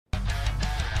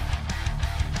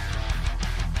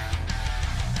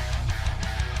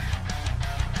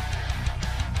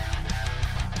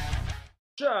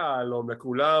שלום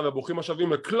לכולם וברוכים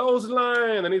השבים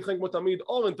לקלוזליין, אני איתכם כמו תמיד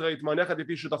אורן טרייטמן, יחד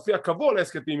איתי שותפי הקבוע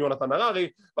להסכתים יונתן הררי,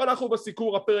 ואנחנו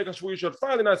בסיקור הפרק השבועי של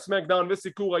Friday Night Smackdown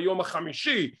וסיקור היום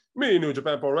החמישי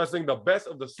מ-NJPW Wrestling, the best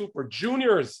of the super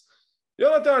juniors.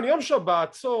 יונתן, יום שבת,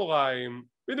 צהריים,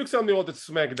 בדיוק סיימנו לראות את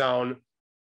סמקדאון.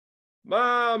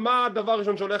 מה הדבר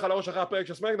הראשון שהולך על הראש אחרי הפרק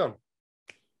של סמקדאון?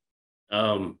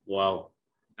 וואו,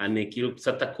 אני כאילו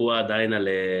קצת תקוע עדיין על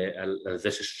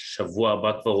זה ששבוע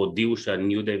הבא כבר הודיעו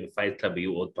שהניו דיי ופייט קלאב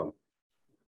יהיו עוד פעם.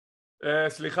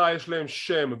 סליחה, יש להם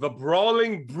שם, The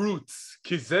Brawling Brutes,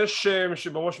 כי זה שם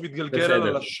שממש מתגלגל על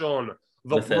הלשון,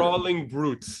 The Brawling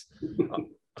Brutes.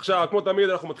 עכשיו, כמו תמיד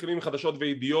אנחנו מתחילים עם חדשות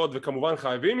וידיעות, וכמובן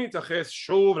חייבים להתייחס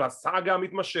שוב לסאגה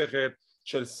המתמשכת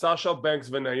של סאשה בנקס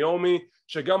וניומי,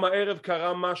 שגם הערב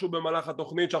קרה משהו במהלך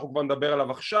התוכנית שאנחנו כבר נדבר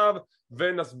עליו עכשיו,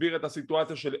 ונסביר את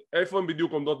הסיטואציה של איפה הם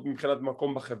בדיוק עומדות מבחינת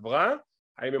מקום בחברה,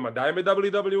 האם הם עדיין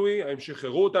ב-WWE, האם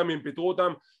שחררו אותם, האם פיטרו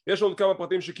אותם. יש עוד כמה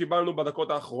פרטים שקיבלנו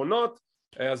בדקות האחרונות,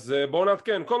 אז בואו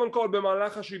נעדכן. קודם כל,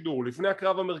 במהלך השידור, לפני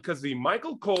הקרב המרכזי, מייקל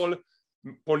קול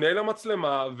פונה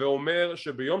למצלמה ואומר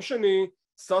שביום שני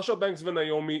סאשה בנקס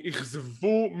וניומי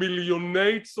אכזבו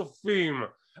מיליוני צופים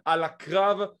על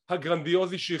הקרב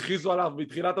הגרנדיוזי שהכריזו עליו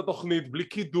בתחילת התוכנית, בלי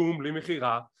קידום, בלי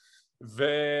מחירה,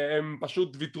 והם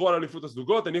פשוט ויתרו על אליפות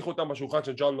הזוגות, הניחו אותם בשולחן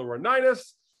של ג'ון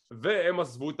לורניינס, והם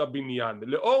עזבו את הבניין.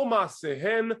 לאור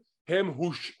מעשיהן הם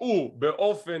הושעו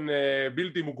באופן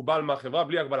בלתי מוגבל מהחברה,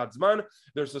 בלי הגבלת זמן,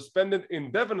 they're suspended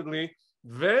indefinitely,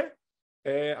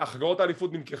 והחגרות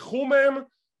האליפות נלקחו מהם,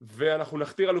 ואנחנו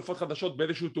נכתיר אלופות חדשות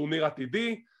באיזשהו טורניר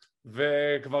עתידי,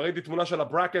 וכבר ראיתי תמונה של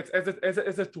הברקטס,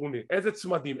 איזה טורניר, איזה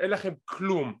צמדים, אין לכם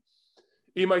כלום.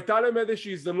 אם הייתה להם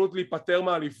איזושהי הזדמנות להיפטר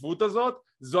מהאליפות הזאת,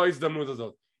 זו ההזדמנות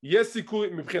הזאת. יש סיכוי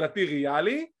מבחינתי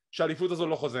ריאלי שהאליפות הזאת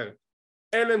לא חוזרת.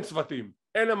 אין להם צוותים,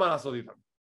 אין להם מה לעשות איתם.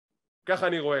 ככה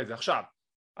אני רואה את זה. עכשיו,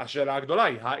 השאלה הגדולה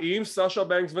היא, האם סאשה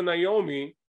בנקס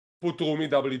וניומי פוטרו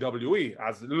מ-WWE?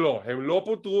 אז לא, הם לא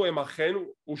פוטרו, הם אכן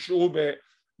הושעו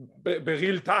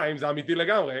בריל טיים, זה אמיתי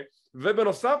לגמרי,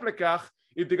 ובנוסף לכך,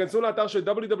 אם תיכנסו לאתר של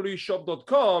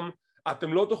www.shop.com,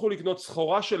 אתם לא תוכלו לקנות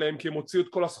סחורה שלהם כי הם הוציאו את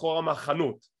כל הסחורה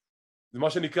מהחנות. זה מה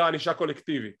שנקרא ענישה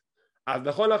קולקטיבית. אז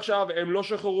נכון לעכשיו הם לא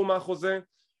שחררו מהחוזה,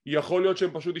 יכול להיות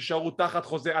שהם פשוט יישארו תחת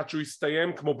חוזה עד שהוא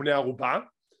יסתיים כמו בני ערובה,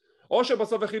 או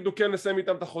שבסוף החליטו כן לסיים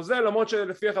איתם את החוזה, למרות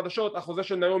שלפי החדשות החוזה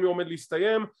של ניומי עומד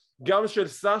להסתיים, גם של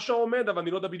סאשה עומד, אבל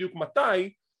אני לא יודע בדיוק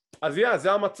מתי. אז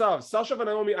זה המצב, סאשה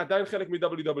וניומי עדיין חלק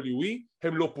מ-WWE,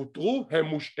 הם לא פוטרו,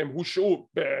 הם הושעו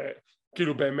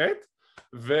כאילו באמת,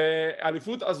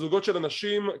 ואליפות הזוגות של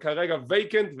אנשים כרגע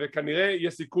וייקנט, וכנראה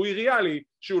יש סיכוי ריאלי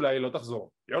שאולי לא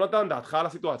תחזור. יונתן, דעתך על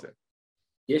הסיטואציה?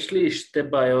 יש לי שתי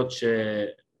בעיות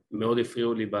שמאוד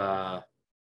הפריעו לי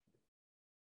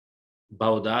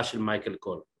בהודעה של מייקל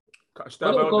קול.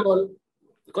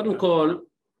 קודם כל,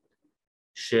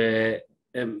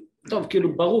 שהם, טוב,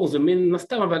 כאילו ברור, זה מין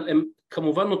מסתם, אבל הם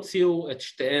כמובן הוציאו את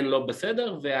שתיהן לא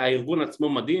בסדר, והארגון עצמו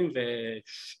מדהים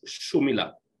ושום מילה.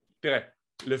 תראה,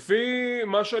 לפי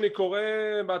מה שאני קורא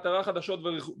באתרי החדשות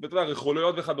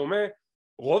ורכולויות וכדומה,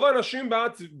 רוב האנשים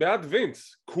בעד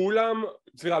וינס, כולם,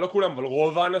 סליחה לא כולם, אבל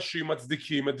רוב האנשים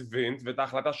מצדיקים את וינס ואת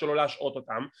ההחלטה שלו להשעות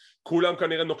אותם, כולם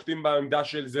כנראה נוקטים בעמדה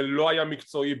של זה לא היה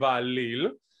מקצועי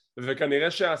בעליל,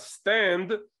 וכנראה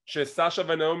שהסטנד שסאשה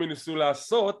וניומי ניסו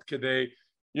לעשות כדי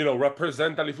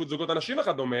represent אליפות זוגות אנשים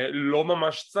וכדומה, לא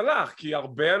ממש צלח, כי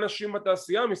הרבה אנשים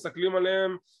בתעשייה מסתכלים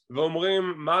עליהם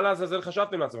ואומרים, מה לעזאזל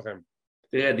חשבתם לעצמכם?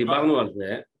 תראה, דיברנו על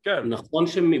זה, כן. נכון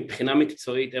שמבחינה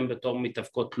מקצועית הם בתור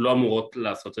מתאבקות לא אמורות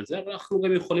לעשות את זה, אבל אנחנו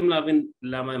גם יכולים להבין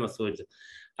למה הם עשו את זה.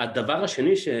 הדבר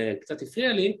השני שקצת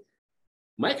הפריע לי,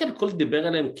 מייקל קול דיבר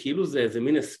עליהם כאילו זה איזה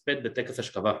מין הספד בטקס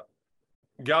השכבה.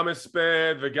 גם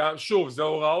הספד וגם, שוב, זה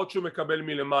הוראות שהוא מקבל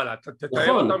מלמעלה, תתאר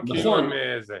נכון, אותם כאילו נכון.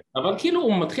 הם זה. אבל כאילו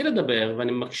הוא מתחיל לדבר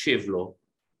ואני מקשיב לו,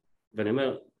 ואני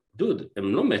אומר, דוד,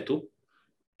 הם לא מתו.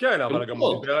 כן, אבל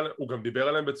הוא גם דיבר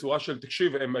עליהם בצורה של,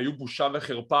 תקשיב, הם היו בושה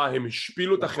וחרפה, הם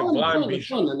השפילו את החברה, הם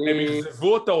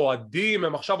אכזבו את האוהדים,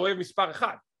 הם עכשיו אוהב מספר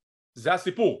אחד. זה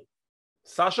הסיפור.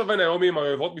 סאשה וניומי הם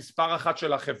אוהבות מספר אחת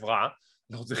של החברה,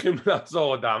 אנחנו צריכים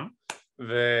לעצור אותם.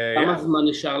 כמה זמן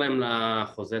נשאר להם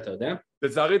לחוזה, אתה יודע?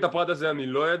 לצערי את הפרט הזה אני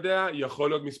לא יודע, יכול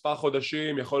להיות מספר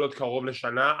חודשים, יכול להיות קרוב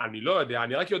לשנה, אני לא יודע,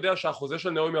 אני רק יודע שהחוזה של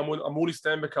ניומי אמור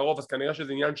להסתיים בקרוב, אז כנראה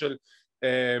שזה עניין של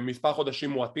מספר חודשים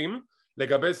מועטים.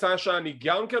 לגבי סאשה אני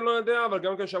גם כן לא יודע, אבל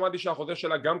גם כן שמעתי שהחוזה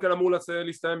שלה גם כן אמור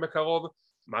להסתיים בקרוב,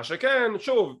 מה שכן,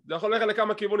 שוב, זה יכול ללכת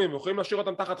לכמה כיוונים, יכולים להשאיר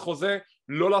אותם תחת חוזה,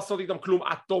 לא לעשות איתם כלום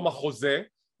עד תום החוזה,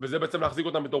 וזה בעצם להחזיק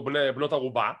אותם בתור בנות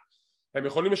ערובה, הם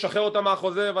יכולים לשחרר אותם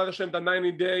מהחוזה, ואז יש להם את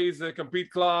ה-90 days,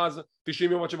 compete clause,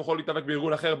 90 יום עד שהם יכולים להתאבק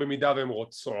בארגון אחר במידה והם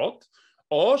רוצות,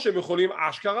 או שהם יכולים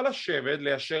אשכרה לשבת,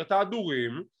 ליישר את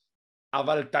ההדורים,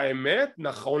 אבל את האמת,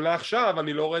 נכון לעכשיו,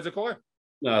 אני לא רואה את זה קורה.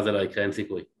 לא, זה לא יקרה, אין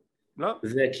סיכוי. לא.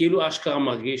 זה כאילו אשכרה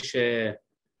מרגיש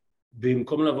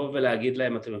שבמקום לבוא ולהגיד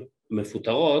להם אתם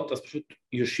מפוטרות, אז פשוט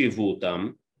יושיבו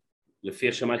אותם.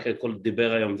 לפי שמייקל קול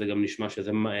דיבר היום, זה גם נשמע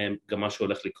שזה גם מה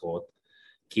שהולך לקרות.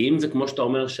 כי אם זה כמו שאתה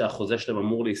אומר שהחוזה שלהם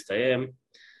אמור להסתיים,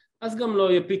 אז גם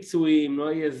לא יהיה פיצויים,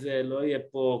 לא יהיה זה, לא יהיה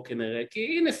פה כנראה,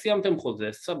 כי הנה סיימתם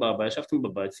חוזה, סבבה, ישבתם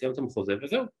בבית, סיימתם חוזה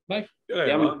וזהו, ביי.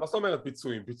 תראה, מה זאת אומרת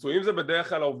פיצויים? פיצויים זה בדרך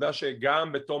כלל העובדה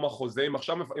שגם בתום החוזה, אם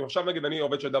עכשיו נגיד אני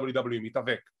עובד של WWE,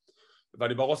 מתאבק,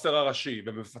 ואני ברוסטר הראשי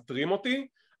ומפטרים אותי,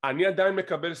 אני עדיין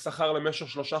מקבל שכר למשך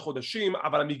 3 חודשים,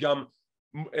 אבל אני גם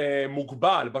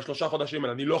מוגבל ב3 חודשים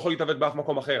האלה, אני לא יכול להתאבק באף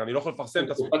מקום אחר, אני לא יכול לפרסם את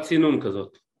עצמי. תקופת צינון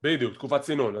כזאת. בדיוק, תקופת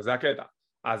צינון, אז זה הקטע.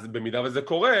 אז במידה וזה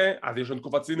קורה, אז יש לנו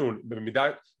תקופת צינון, במידה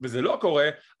וזה לא קורה,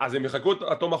 אז הם יחכו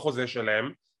את תום החוזה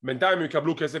שלהם, בינתיים הם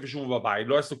יקבלו כסף ישובו בבית,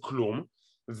 לא יעשו כלום,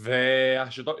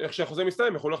 ואיך שהחוזה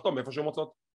מסתיים, יכולו לחתום מאיפה שהם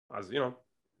רוצות, אז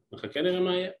נחכה נראה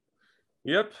מה יהיה.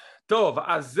 יפ, טוב,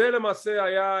 אז זה למעשה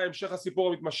היה המשך הסיפור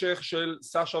המתמשך של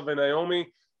סאשה וניומי.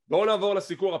 בואו נעבור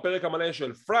לסיקור הפרק המלא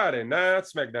של Friday Night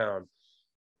Smackdown,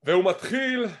 והוא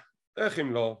מתחיל, איך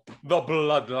אם לא, The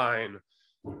Bloodline.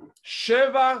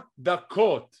 7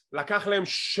 דקות, לקח להם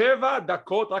 7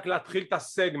 דקות רק להתחיל את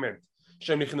הסגמנט,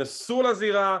 שהם נכנסו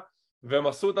לזירה והם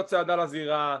עשו את הצעדה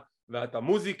לזירה ואת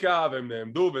המוזיקה והם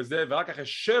נעמדו וזה, ורק אחרי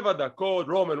 7 דקות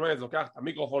רומן ריינס לוקח את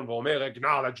המיקרופון ואומר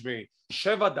acknowledge me.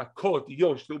 7 דקות,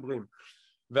 שטוברים.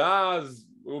 ואז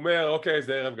הוא אומר אוקיי,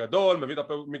 זה ערב גדול, מביא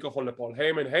את המיקרופון לפול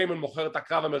היימן, היימן מוכר את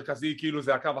הקרב המרכזי כאילו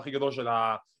זה הקרב הכי גדול של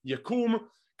היקום.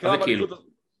 זה כאילו,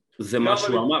 זה מה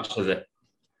שהוא אמר שזה.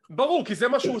 ברור, כי זה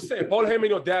מה שהוא עושה, פול היימן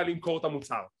יודע למכור את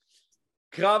המוצר.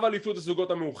 קרב אליפות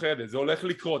הזוגות המאוחדת, זה הולך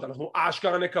לקרות, אנחנו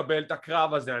אשכרה נקבל את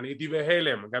הקרב הזה, אני הייתי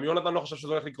בהלם, גם יונתן לא חושב שזה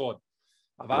הולך לקרות.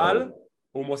 אבל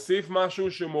הוא מוסיף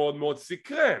משהו שמאוד מאוד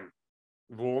סקרן,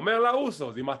 והוא אומר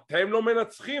לאוסוס, אם אתם לא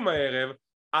מנצחים הערב,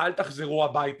 אל תחזרו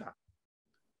הביתה.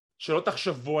 שלא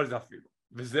תחשבו על זה אפילו.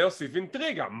 וזה הוסיף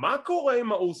אינטריגה, מה קורה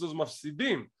אם האוסוס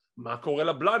מפסידים? מה קורה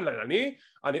לבלאדליין?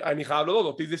 אני חייב לדעת,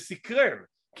 אותי זה סקרן.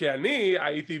 כי אני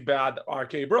הייתי בעד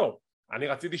RK ברו, אני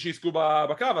רציתי שיסקו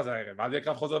בקרב הזה הערב, ואז יהיה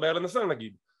קרב חוזר בארלן נסר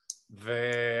נגיד,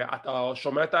 ואתה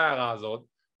שומע את ההערה הזאת,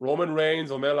 רומן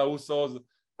ריינס אומר לאוסוס,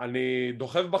 אני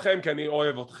דוחף בכם כי אני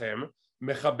אוהב אתכם,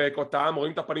 מחבק אותם,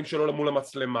 רואים את הפנים שלו מול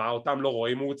המצלמה, אותם לא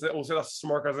רואים, הוא עושה את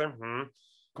הסמרק הזה,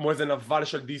 כמו איזה נבל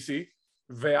של DC,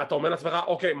 ואתה אומר לעצמך,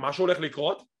 אוקיי, משהו הולך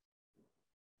לקרות?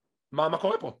 מה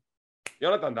קורה פה?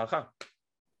 יונתן, דעתך.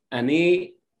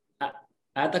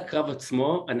 עד הקרב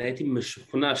עצמו אני הייתי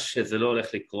משוכנע שזה לא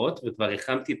הולך לקרות, וכבר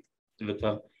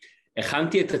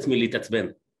הכנתי את עצמי להתעצבן.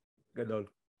 גדול.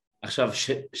 עכשיו,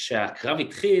 שהקרב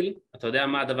התחיל, אתה יודע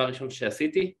מה הדבר הראשון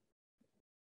שעשיתי?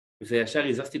 וישר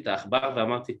הזזתי את האחבר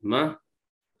ואמרתי, מה?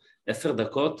 10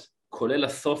 דקות, כולל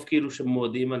הסוף כאילו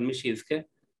שמועדים על מי שיזכה?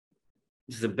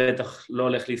 זה בטח לא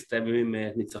הולך להסתיים עם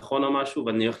ניצחון או משהו,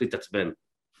 ואני הולך להתעצבן.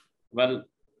 אבל,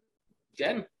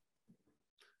 כן.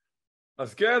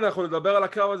 אז כן, אנחנו נדבר על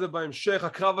הקרב הזה בהמשך,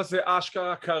 הקרב הזה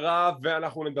אשכרה קרה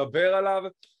ואנחנו נדבר עליו,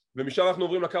 ומשם אנחנו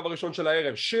עוברים לקרב הראשון של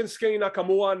הערב, שינסקי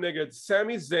נקמורה נגד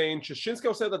סמי זיין, ששינסקי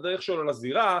עושה את הדרך שלו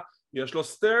לזירה, יש לו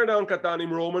סטר דאון קטן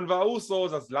עם רומן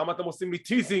והאוסוס, אז למה אתם עושים לי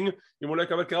טיזינג אם הוא לא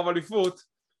יקבל קרב אליפות?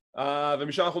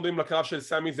 ומשם אנחנו עוברים לקרב של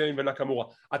סמי זיין ונקמורה.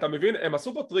 אתה מבין, הם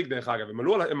עשו פה טריק דרך אגב,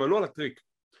 הם עלו על הטריק.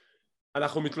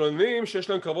 אנחנו מתלוננים שיש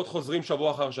להם קרבות חוזרים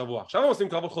שבוע אחר שבוע, עכשיו הם עושים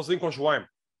קרבות חוזרים כל שבועיים.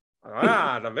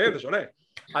 אתה מבין, זה שונה.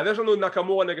 אז יש לנו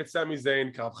נקמורה נגד סמי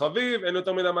זיין, קרב חביב, אין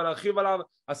יותר מידה מה להרחיב עליו,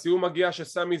 הסיום מגיע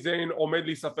שסמי זיין עומד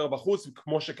להיספר בחוץ,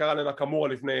 כמו שקרה לנקמורה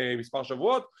לפני מספר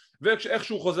שבועות,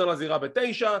 ואיכשהו חוזר לזירה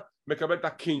ב9, מקבל את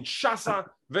הקינשאסה,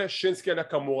 ושינסקי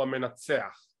נקמורה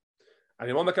מנצח.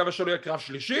 אני מאוד מקווה שלא יהיה קרב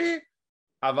שלישי,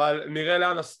 אבל נראה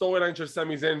לאן הסטורי ליין של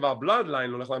סמי זיין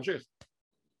והבלאדליין הולך להמשיך.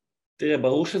 תראה,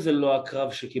 ברור שזה לא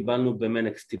הקרב שקיבלנו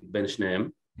במנקסטי בין שניהם,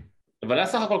 אבל היה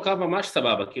סך הכל קרב ממש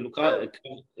סבבה, כאילו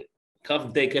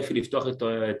קרב די כיפי לפתוח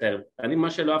את הערב. אני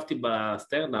מה שלא אהבתי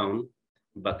בסטיירדאון,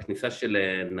 בכניסה של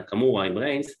נקמורה עם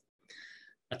ריינס,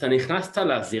 אתה נכנסת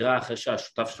לזירה אחרי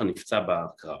שהשותף שלך נפצע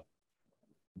בקרב.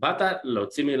 באת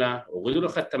להוציא מילה, הורידו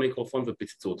לך את המיקרופון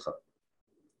ופיצצו אותך.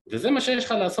 וזה מה שיש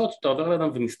לך לעשות, שאתה עובר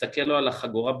לאדם ומסתכל לו על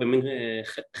החגורה במין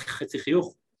חצי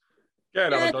חיוך.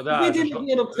 כן, אבל אתה יודע,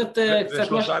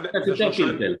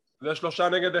 זה 3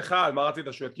 נגד 1, מה רצית,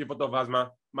 שהוא יתקיף אותו ואז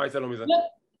מה יצא לו מזה?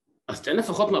 אז תן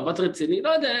לפחות מבט רציני, לא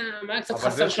יודע, מה היה קצת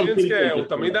חסר שם פלפל. אבל זה שינסקי, הוא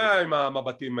תמיד היה עם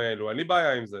המבטים האלו, אין לי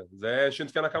בעיה עם זה, זה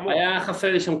שינסקי נקמורה. היה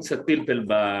חסר לי שם קצת פלפל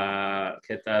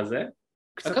בקטע הזה.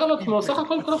 הקרב עצמו, סך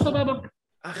הכל קרב סבבה.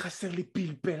 היה חסר לי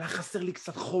פלפל, היה חסר לי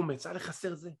קצת חומץ, היה לי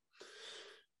חסר זה.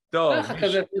 טוב.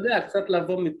 כזה, אתה יודע, קצת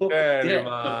לבוא מפה. כן,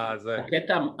 מה זה.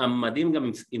 הקטע המדהים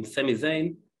גם עם סמי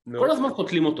זיין, כל הזמן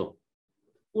קוטלים אותו.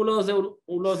 הוא לא זה,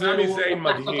 הוא לא זה. סמי זיין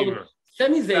מדהים.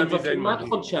 סמי זיין כבר כמעט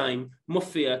חודשיים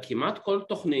מופיע כמעט כל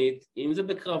תוכנית, אם זה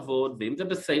בקרבות ואם זה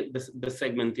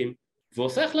בסגמנטים,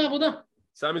 ועושה אחלה עבודה.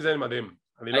 סמי זיין מדהים.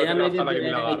 היה נגד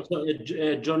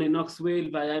ג'וני נוקסוויל,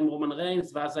 והיה עם רומן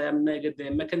ריינס, ואז היה נגד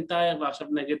מקנטייר, ועכשיו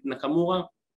נגד נקמורה.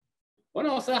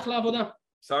 בוא'נה, עושה אחלה עבודה.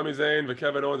 סמי זיין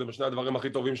וקווין אורנס זה בשני הדברים הכי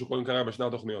טובים שקוראים כרגע בשני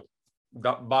התוכניות.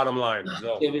 bottom line.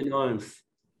 קווין אורנס,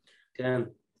 כן.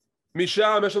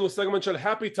 משם יש לנו סגמנט של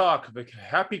Happy Talk,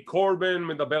 ו-Happy קורבן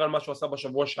מדבר על מה שהוא עשה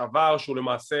בשבוע שעבר, שהוא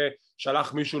למעשה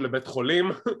שלח מישהו לבית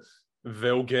חולים,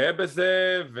 והוא גאה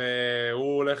בזה,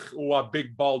 והוא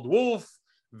ה-Big Bald Wolf,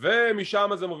 ומשם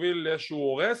זה מוביל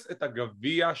שהוא הורס את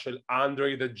הגביע של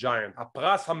אנדרי דה ג'יינט,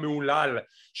 הפרס המעולל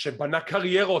שבנה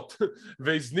קריירות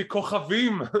והזניק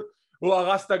כוכבים, הוא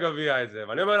הרס את הגביע הזה,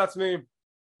 ואני אומר לעצמי,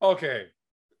 אוקיי,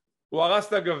 הוא הרס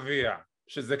את הגביע,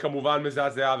 שזה כמובן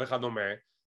מזעזע וכדומה,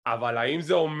 אבל האם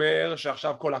זה אומר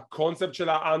שעכשיו כל הקונספט של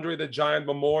האנדרי דה ג'יינט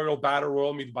במוריאל באטל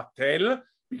רויאל מתבטל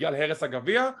בגלל הרס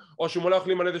הגביע, או שהם אולי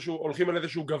הולכים על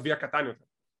איזשהו גביע קטן יותר?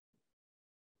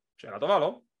 שאלה טובה,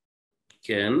 לא?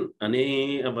 כן,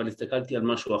 אבל הסתכלתי על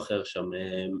משהו אחר שם.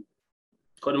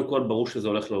 קודם כל, ברור שזה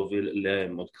הולך להוביל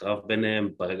למוד קרב ביניהם,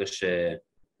 ברגע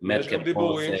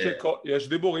יש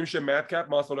דיבורים שמאדקאפ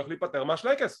מוס הולך להיפטר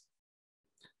מהשלייקס.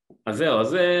 אז זהו,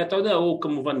 אז אתה יודע, הוא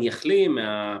כמובן יחלים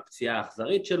מהפציעה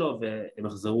האכזרית שלו, והם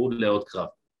יחזרו לעוד קרב.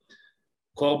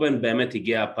 קורבן באמת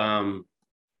הגיע הפעם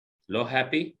לא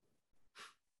happy,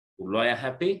 הוא לא היה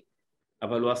happy,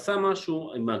 אבל הוא עשה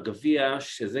משהו עם הגביע,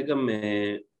 שזה גם,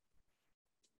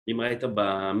 אם ראית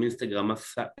באינסטגרם,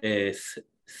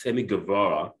 סמי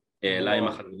גבורה, אליי עם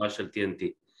החגורה של TNT.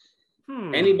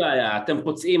 אין לי בעיה, אתם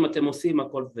פוצעים, אתם עושים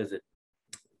הכל וזה.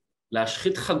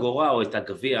 להשחית חגורה או את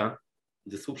הגביע,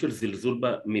 זה סוג של זלזול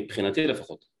מבחינתי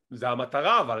לפחות. זה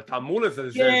המטרה, אבל אתה אמור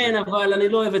לזלזל. כן, אבל אני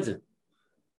לא אוהב את זה.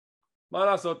 מה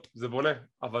לעשות? זה בונה.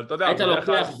 אבל אתה יודע... היית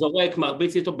לוקח, זורק,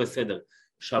 מרביץ איתו בסדר.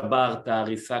 שברת,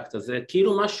 ריסקת, זה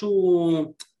כאילו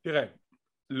משהו... תראה,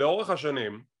 לאורך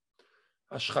השנים,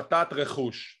 השחתת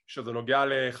רכוש, שזה נוגע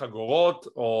לחגורות,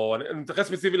 או אני מתייחס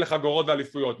ספציפית לחגורות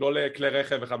ואליפויות, לא לכלי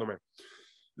רכב וכדומה.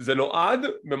 זה נועד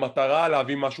במטרה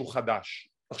להביא משהו חדש.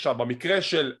 עכשיו, במקרה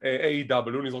של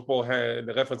AEW, נזרוק פה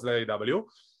רפרנס ל-AEW,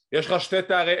 יש לך שתי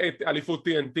תארי אליפות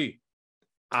TNT,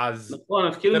 אז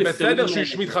נכון, זה בסדר שהוא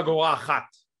השמיט חגורה אחת.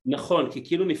 נכון, כי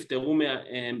כאילו נפטרו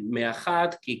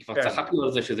מאחת, כי כבר צחקנו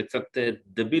על זה שזה קצת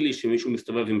דבילי שמישהו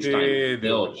מסתובב עם שתיים.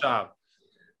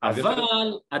 אבל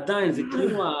עדיין זה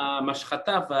כאילו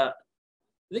המשחתה,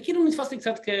 זה כאילו נתפס לי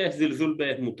קצת כזלזול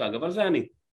במותג, אבל זה אני.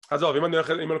 עזוב, אם אני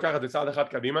לוקח את זה צעד אחד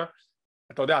קדימה,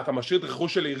 אתה יודע, אתה משאיר את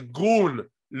רכוש של ארגון,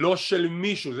 לא של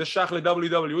מישהו, זה שייך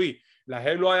ל-WWE,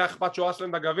 להם לא היה אכפת שהוא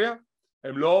אסלנד הגביע?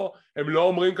 הם לא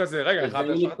אומרים כזה, רגע, אחד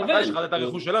את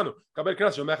הרכוש שלנו, קבל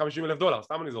קנס של $150,000,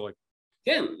 סתם אני זורק.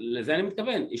 כן, לזה אני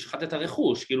מתכוון, השחת את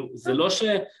הרכוש, כאילו, זה לא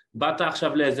שבאת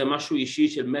עכשיו לאיזה משהו אישי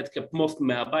של מדקאפ מוסט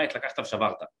מהבית, לקחת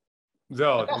ושברת.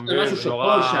 זהו, לקחת משהו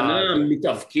שכל שנה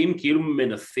מתאבקים, כאילו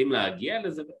מנסים להגיע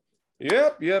לזה.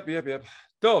 יפ.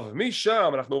 טוב,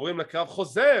 משם אנחנו עוברים לקרב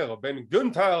חוזר בין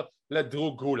גונטר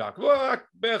לדרו גולק,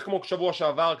 בערך כמו שבוע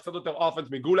שעבר, קצת יותר אופנס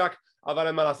מגולק, אבל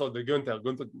אין מה לעשות, גונטר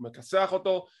מכסח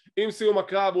אותו, עם סיום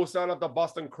הקרב הוא עושה עליו את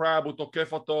הבוסטון קראב, הוא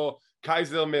תוקף אותו,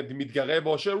 קייזר מתגרה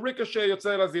בו, שריקושי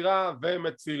יוצא לזירה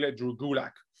ומציל את דרו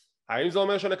גולק. האם זה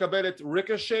אומר שנקבל את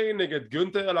ריקושי נגד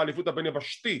גונטר על האליפות הבין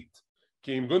יבשתית?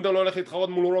 כי אם גונטר לא הולך להתחרות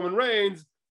מול רומן ריינס,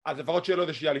 אז לפחות שיהיה לו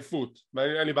איזושהי אליפות,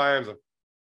 ואין לי בעיה עם זה.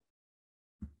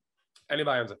 אין לי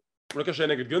בעיה עם זה. ריקושי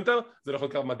נגד גונטר, זה הולך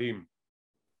להיות קרב מדהים.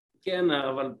 כן,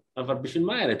 אבל בשביל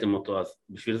מה העליתם אותו אז?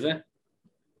 בשביל זה?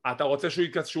 אתה רוצה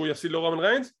שהוא יפסיד לו רומן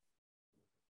ריינס?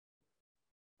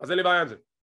 אז אין לי בעיה עם זה.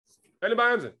 אין לי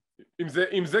בעיה עם זה.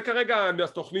 אם זה כרגע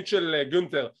התוכנית של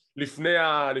גונטר לפני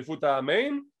האליפות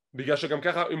המיין, בגלל שגם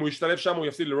ככה אם הוא ישתלב שם הוא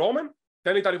יפסיד לרומן,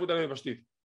 תן לי את האליפות היבשתית.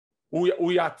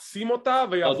 הוא יעצים אותה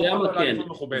ויעבור אותה לאליפות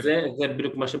מכובדת. זה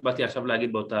בדיוק מה שבאתי עכשיו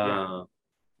להגיד באותה...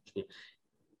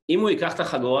 אם הוא ייקח את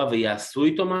החגורה ויעשו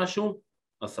איתו משהו,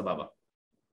 אז סבבה.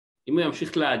 אם הוא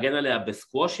ימשיך להגן עליה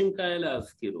בסקוושים כאלה,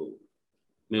 אז כאילו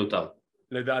מיותר.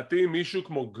 לדעתי מישהו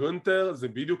כמו גונטר זה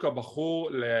בדיוק הבחור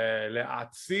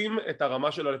להעצים את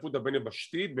הרמה של האליפות הבין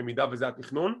יבשתית, במידה וזה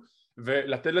התכנון,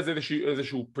 ולתת לזה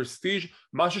איזשהו פרסטיג',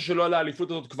 משהו שלא על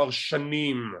האליפות הזאת כבר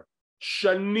שנים.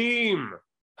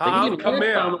 תגיד לי, מתי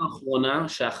הפעם האחרונה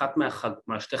שאחת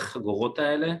מהשתי חגורות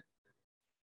האלה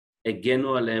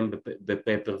הגנו עליהם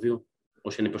בפייפריוויו?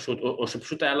 או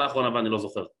שפשוט היה לאחרונה ואני לא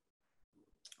זוכר.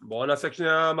 בואו נעשה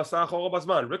שנייה מסע אחורה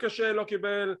בזמן. ריקושי לא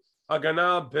קיבל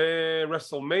הגנה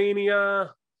ברסלמניה,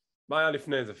 מה היה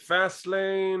לפני זה?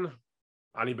 פאסטליין,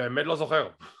 אני באמת לא זוכר.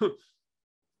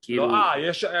 כאילו... לא,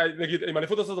 יש, נגיד, עם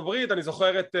אליפות ארצות הברית אני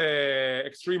זוכר את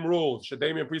אקסטרים רולס,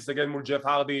 שדמיאן פריסט הגן מול ג'ף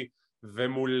הרדי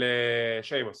ומול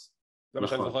שיימוס. זה מה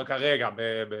שאני זוכר כרגע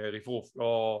ברפרוף,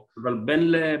 לא... אבל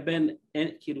בין לבין,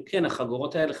 כאילו כן,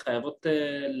 החגורות האלה חייבות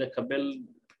לקבל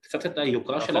קצת את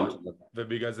היוקרה שלהם.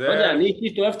 ובגלל זה... לא יודע, אני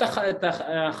אישית אוהב את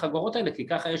החגורות האלה, כי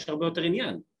ככה יש הרבה יותר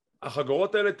עניין.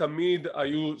 החגורות האלה תמיד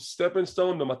היו סטפינג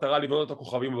סטון במטרה לבנות את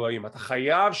הכוכבים הבאים. אתה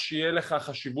חייב שיהיה לך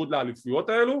חשיבות לאליפויות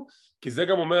האלו, כי זה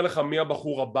גם אומר לך מי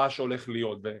הבחור הבא שהולך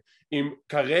להיות. ואם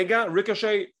כרגע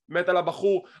ריקושי מת על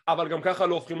הבחור, אבל גם ככה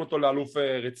לא הופכים אותו לאלוף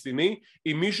רציני,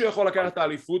 אם מישהו יכול לקחת את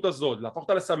האליפות הזאת, להפוך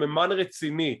אותה לסממן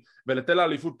רציני ולתת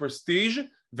לאליפות פרסטיג'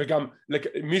 וגם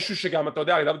מישהו שגם, אתה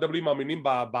יודע, WWE מאמינים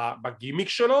בגימיק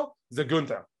שלו, זה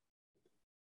גונטר.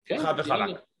 חד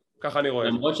וחלק. ככה אני רואה.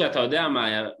 למרות שאתה יודע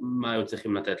מה היו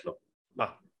צריכים לתת לו. מה?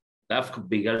 דווקא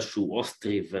בגלל שהוא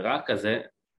אוסטרי ורע כזה,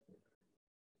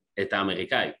 את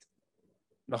האמריקאית.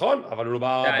 נכון, אבל הוא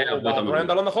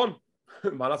בברנד הלא נכון.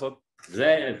 מה לעשות? זה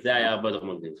היה הרבה יותר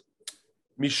מגניב.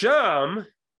 משם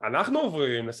אנחנו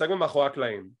עוברים לסגמנט מאחורי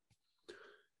הקלעים.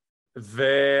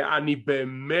 ואני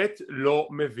באמת לא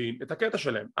מבין את הקטע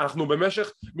שלהם. אנחנו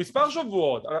במשך מספר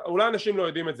שבועות, אולי אנשים לא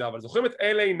יודעים את זה, אבל זוכרים את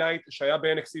LA Night שהיה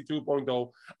ב-NXT 2.0,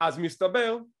 אז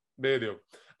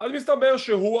מסתבר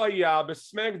שהוא היה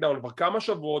בסמקדאון כבר כמה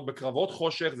שבועות בקרבות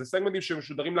חושך, זה סגמנטים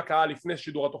שמשודרים לקהל לפני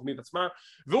שידור התוכנית עצמה,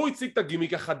 והוא הציג את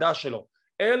הגימיק החדש שלו,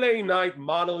 LA Night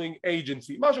Modeling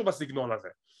Agency, משהו בסגנון הזה.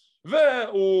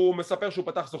 והוא מספר שהוא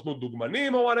פתח סוכנות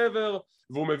דוגמנים או whatever,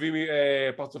 והוא מביא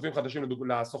פרצופים חדשים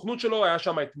לסוכנות שלו. היה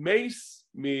שם את מייס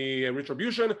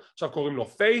מ-Retribution, עכשיו קוראים לו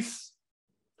פייס.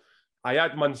 היה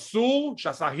את מנסור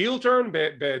שעשה היל טרן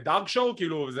בדארק שואו,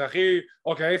 כאילו זה הכי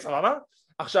אוקיי סבבה.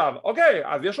 עכשיו אוקיי,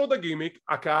 אז יש לו את הגימיק,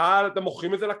 הקהל, אתם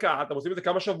מוכרים את זה לקהל, אתם עושים את זה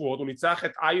כמה שבועות, הוא ניצח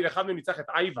את אחד מהם ניצח את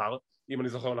אייבר, אם אני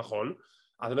זוכר נכון.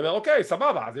 אז אני אומר אוקיי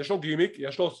סבבה, אז יש לו גימיק,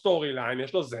 יש לו סטורי ליין,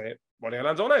 יש לו זה, בוא נראה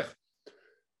לאן זה הולך.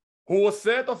 הוא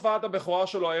עושה את הופעת הבכורה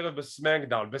שלו הערב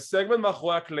בסמקדאון, בסגמנט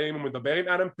מאחורי הקלעים הוא מדבר עם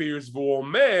אדם פירס והוא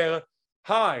אומר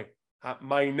Hi,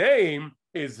 my name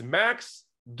is Max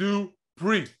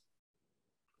Dupree.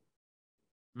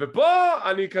 ופה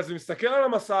אני כזה מסתכל על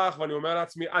המסך ואני אומר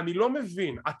לעצמי, אני לא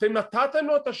מבין, אתם נתתם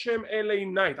לו את השם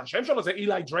LA Knight, השם שלו זה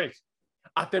אילי דרייק,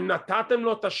 אתם נתתם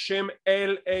לו את השם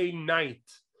LA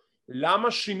Knight,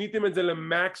 למה שיניתם את זה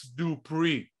למקס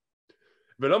דופרי?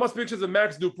 ולא מספיק שזה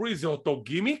מקס דופרי, זה אותו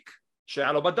גימיק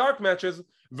שהיה לו בדארק מאצ'ז,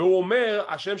 והוא אומר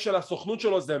השם של הסוכנות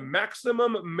שלו זה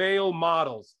Maximum Male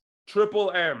Models,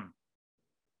 Triple M,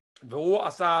 והוא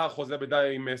עשה חוזה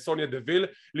עם סוניה דוויל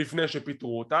לפני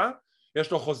שפיטרו אותה,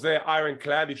 יש לו חוזה איירון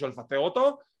קלאד, אי אפשר לפטר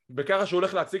אותו, וככה שהוא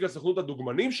הולך להציג לסוכנות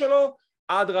הדוגמנים שלו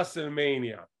עד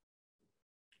רסלמניה.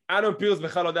 אדם פירס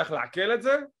בכלל לא יודע איך לעכל את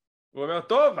זה, הוא אומר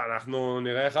טוב, אנחנו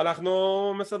נראה איך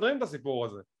אנחנו מסדרים את הסיפור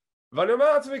הזה. ואני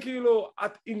אומר לעצמי כאילו,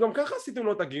 אם גם ככה עשיתם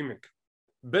לו את הגימיק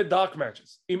בדארק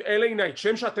מאצ'ס עם LA Knight,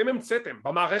 שם שאתם המצאתם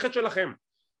במערכת שלכם,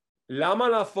 למה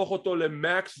להפוך אותו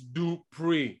למקס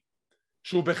דופרי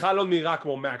שהוא בכלל לא נראה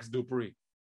כמו מקס דופרי?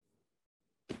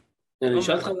 אני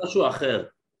אשאל אותך משהו אחר.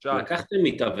 לקחתם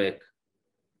מתאבק,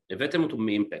 הבאתם אותו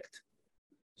מאימפקט,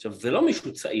 עכשיו זה לא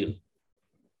מישהו צעיר,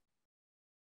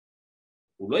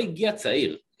 הוא לא הגיע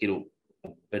צעיר, כאילו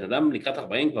בן אדם לקראת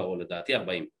 40 כבר, או לדעתי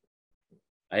 40,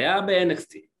 היה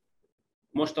ב-NXT,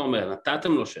 כמו שאתה אומר,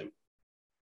 נתתם לו שם,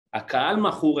 הקהל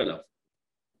מכור אליו,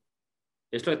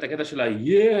 יש לו את הקטע של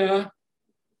ה-yeah,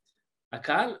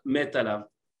 הקהל מת עליו,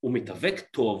 הוא מתאבק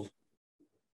טוב,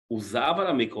 הוא זהב על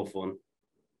המיקרופון,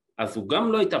 אז הוא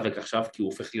גם לא יתאבק עכשיו, כי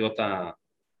הוא הופך להיות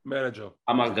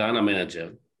המרגן, המנג'ר,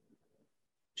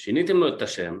 שיניתם לו את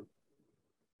השם,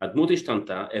 הדמות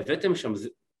השתנתה, הבאתם שם,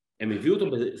 הם הביאו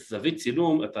אותו בזווית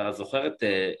צילום, אתה זוכר את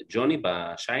ג'וני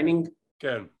בשיינינג?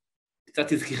 כן. קצת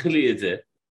תזכיר לי את זה.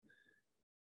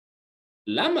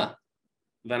 למה?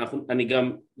 ואני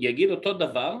גם אגיד אותו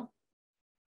דבר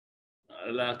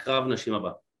לקרב נשים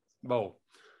הבא. ברור.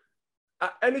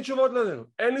 אין לי תשובות לזה,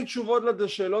 אין לי תשובות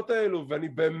לשאלות האלו, ואני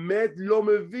באמת לא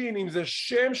מבין אם זה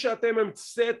שם שאתם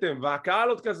המצאתם, והקהל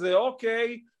עוד כזה,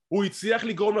 אוקיי, הוא הצליח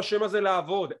לגרום לשם הזה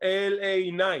לעבוד,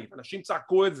 LA Knight, אנשים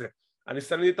צעקו את זה, אני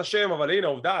סניתי את השם, אבל הנה,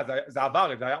 עובדה, זה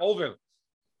עבר, זה היה אובר,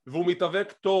 והוא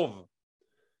מתאבק טוב.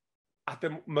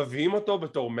 אתם מביאים אותו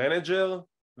בתור מנג'ר,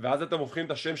 ואז אתם הופכים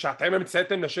את השם שאתם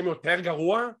המצאתם לשם יותר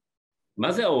גרוע?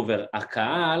 מה זה אובר?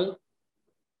 הקהל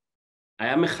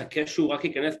היה מחכה שהוא רק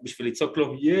ייכנס בשביל לצעוק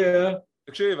לו, yeah.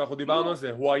 תקשיב, אנחנו דיברנו על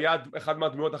זה, הוא היה אחד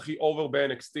מהדמויות הכי אובר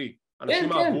ב-NXT,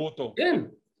 אנשים אהבו אותו,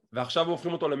 ועכשיו הם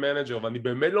הופכים אותו למנג'ר, ואני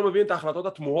באמת לא מבין את ההחלטות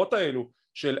התמוהות האלו,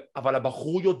 של אבל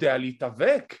הבחור יודע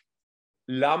להתאבק,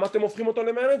 למה אתם הופכים אותו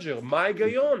למנג'ר? מה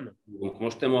ההיגיון?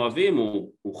 כמו שאתם אוהבים,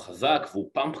 הוא חזק, והוא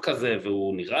פאמפ כזה,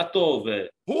 והוא נראה טוב,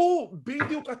 הוא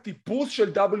בדיוק הטיפוס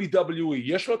של WWE,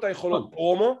 יש לו את היכולות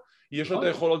פרומו, יש לו את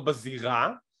היכולות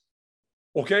בזירה,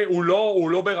 אוקיי?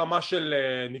 הוא לא ברמה של,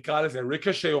 נקרא לזה,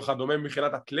 ריקשי או כדומה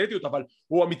מבחינת אתלטיות, אבל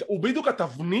הוא בדיוק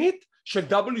התבנית של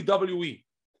WWE.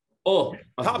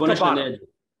 אז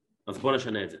בוא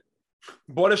נשנה את זה.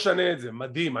 בוא נשנה את זה,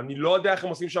 מדהים, אני לא יודע איך הם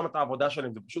עושים שם את העבודה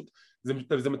שלהם, זה פשוט,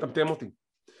 זה מטמטם אותי.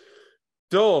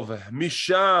 טוב,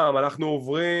 משם אנחנו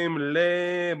עוברים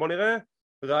בוא נראה,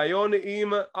 רעיון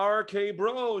עם RK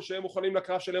Bro, שהם מוכנים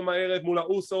לקרב שלהם הערב מול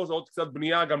האוסו, זה עוד קצת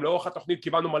בנייה, גם לאורך התוכנית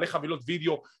קיבלנו מלא חבילות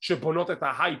וידאו שבונות את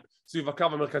ההייפ סביב הקו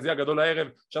המרכזי הגדול הערב,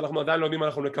 שאנחנו עדיין לא יודעים מה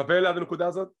אנחנו נקבל עד הנקודה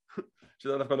הזאת,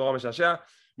 שזה דווקא נורא משעשע.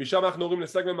 משם אנחנו עוברים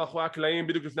לסגמנט מאחורי הקלעים,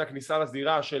 בדיוק לפני הכניסה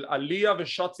לזירה של אליה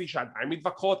ושוצי שעדיין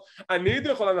מתווכחות. אני הייתי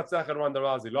יכולה לנצח את רונדה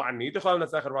ראוזי, לא, אני הייתי יכולה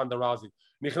לנצח את רונדה ראוזי.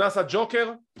 נכנס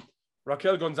הג'וקר,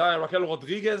 רקל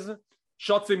רודריגז,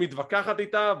 שוצי מתווכחת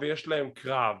איתה ויש להם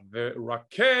קרב,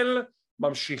 ורקל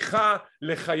ממשיכה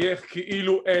לחייך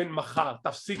כאילו אין מחר.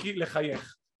 תפסיקי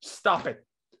לחייך, stop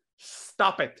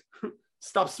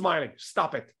stop smiling,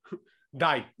 stop it,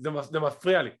 די, זה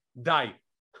מפריע לי, די.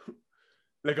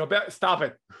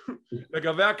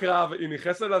 לגבי הקרב, היא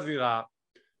נכנסת לזירה,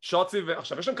 שוצי,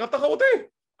 עכשיו יש להם קרב תחרותי,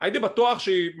 הייתי בטוח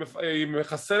שהיא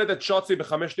מחסלת את שוצי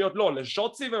ב5 שניות, לא,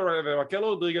 לשוצי ורקל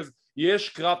רודריגז יש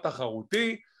קרב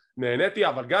תחרותי, נהניתי,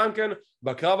 אבל גם כן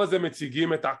בקרב הזה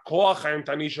מציגים את הכוח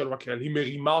האימתני של רקל, היא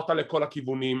מרימה אותה לכל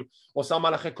הכיוונים, עושה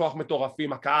מהלכי כוח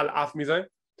מטורפים, הקהל עף מזה,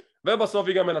 ובסוף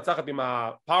היא גם מנצחת עם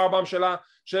הפאורבאם שלה,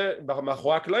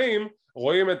 שמאחורי הקלעים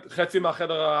רואים את חצי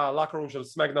מהחדר הלוקר-רום של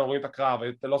סמקדאון, רואים את הקרב,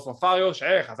 את לוס מפריו,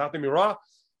 חזרתי מרוע,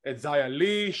 את זיה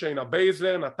לי, שיינה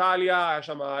בייזלר, נטליה,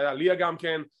 היה ליה גם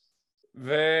כן,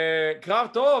 וקרב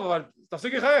טוב, אבל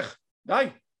תפסיק לחייך, די.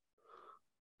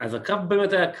 אז הקרב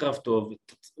באמת היה קרב טוב,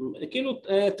 כאילו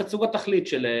תצוגת תכלית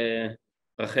של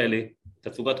רחלי,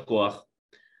 תצוגת כוח.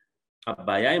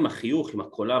 הבעיה עם החיוך, עם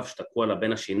הקולב שתקוע לה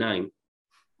בין השיניים,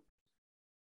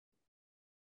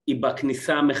 היא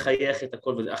בכניסה מחייכת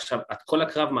הכל וזה. עכשיו, את כל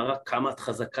הקרב מראה כמה את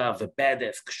חזקה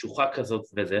ובאדס, קשוחה כזאת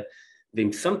וזה,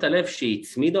 ואם שמת לב שהיא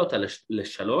הצמידה אותה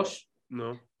לשלוש,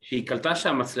 שהיא קלטה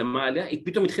שהמצלמה עליה, היא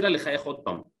פתאום התחילה לחייך עוד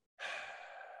פעם.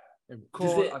 הם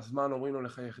כל הזמן אומרים לו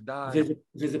לחייך, די.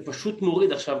 וזה פשוט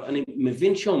מוריד. עכשיו, אני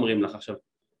מבין שאומרים לך עכשיו,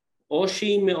 או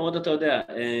שהיא מאוד, אתה יודע,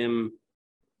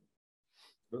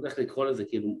 לא יודע איך לקרוא לזה,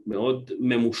 כאילו מאוד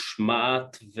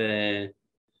ממושמעת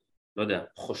לא יודע,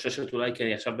 חוששת אולי כי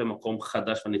אני עכשיו במקום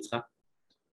חדש ואני צריכה,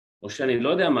 או שאני לא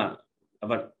יודע מה,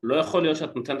 אבל לא יכול להיות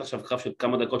שאת נותנת עכשיו קרב של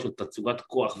כמה דקות של תצוגת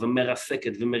כוח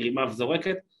ומרסקת ומרימה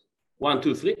וזורקת, 1,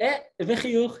 2, 3,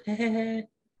 וחיוך,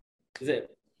 זה.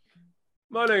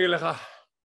 מה אני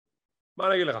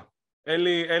אגיד לך? אין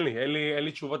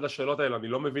לי תשובות לשאלות האלו, אני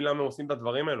לא מבין למה הם עושים את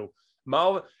הדברים האלו.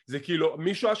 זה כאילו,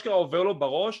 מישהו אשכרה עובר לו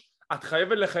בראש, את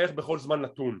חייבת לחייך בכל זמן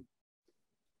נתון.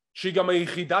 שהיא גם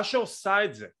היחידה שעושה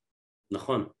את זה.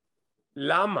 נכון.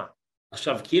 למה?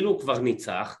 עכשיו, כאילו כבר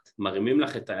ניצחת, מרימים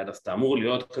לך את היד, אז אתה אמור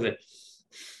להיות כזה,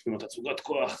 עם תצוגת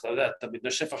כוח, אתה יודע, אתה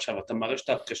מתנשף עכשיו, אתה מראה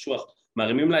שאתה קשוח,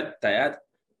 מרימים לה את היד.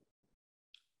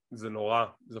 זה נורא,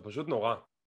 זה פשוט נורא.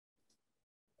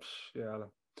 יאללה.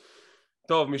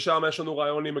 טוב, משם יש לנו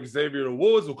רעיון עם אקזייביר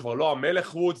וודס, הוא כבר לא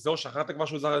המלך וודס, זהו, שכחת כבר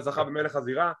שהוא זכה במלך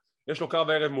הזירה, יש לו קרב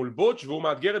הערב מול בוטש, והוא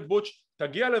מאתגר את בוטש,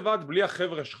 תגיע לבד בלי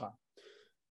החבר'ה שלך.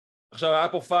 עכשיו היה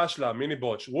פה פאשלה, מיני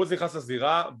בוטש, וודס נכנס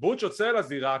לזירה, בוטש יוצא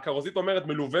לזירה, הקרוזית אומרת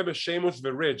מלווה בשיימוס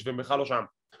ורידג' והם בכלל לא שם,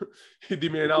 היא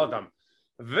דמיינה אותם,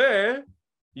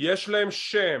 ויש להם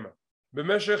שם,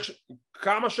 במשך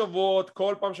כמה שבועות,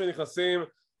 כל פעם שנכנסים,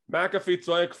 מקאפי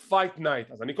צועק פייט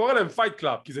נייט, אז אני קורא להם פייט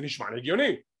קלאב, כי זה נשמע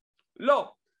הגיוני,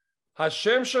 לא,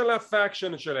 השם של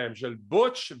הפאקשן שלהם, של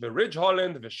בוטש ורידג'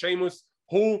 הולנד ושיימוס,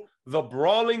 הוא The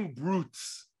Brawling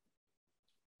Brutes.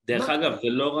 דרך אגב, זה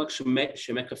לא רק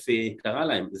שמקאפי קרא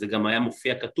להם, זה גם היה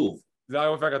מופיע כתוב. זה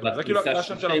היה מופיע כתוב, זה כאילו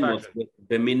השם של הפאקשן.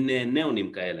 במין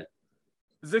נאונים כאלה.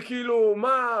 זה כאילו,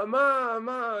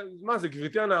 מה זה,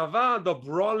 גבירתי הנאהבה, The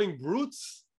Brawling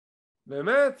Brutes?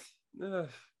 באמת?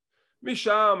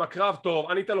 משם, הקרב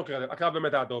טוב, אני אתן לו קרדיט, הקרב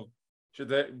באמת היה טוב.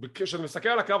 כשאתה מסתכל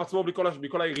על הקרב עצמו בלי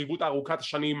כל היריבות הארוכת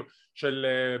השנים של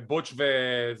בוטש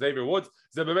וזייבר וודס,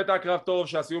 זה באמת היה קרב טוב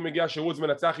שהסיום מגיע שוודס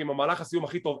מנצח עם המהלך הסיום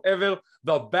הכי טוב ever,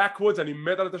 The Backwoods, אני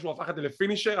מת על זה שהוא הפך את זה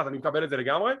לפינישר, אז אני מקבל את זה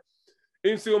לגמרי.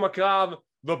 עם סיום הקרב,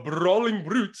 The Brawling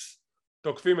Brutes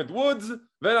תוקפים את וודס,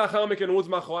 ולאחר מכן וודס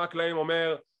מאחורי הקלעים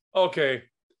אומר אוקיי,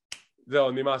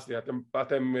 זהו, נמאס לי,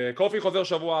 קופי חוזר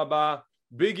שבוע הבא,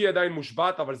 ביגי עדיין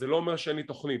מושבת, אבל זה לא אומר שאין לי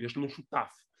תוכנית, יש לנו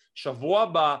שותף. שבוע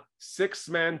הבא,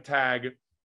 6-man tag,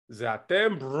 זה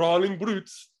אתם, ברולינג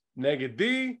ברוטס, נגד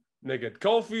די, נגד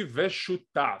קופי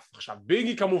ושותף. עכשיו,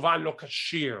 ביגי כמובן לא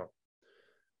קשיר.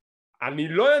 אני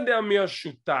לא יודע מי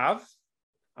השותף,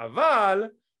 אבל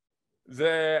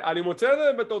אני מוצא את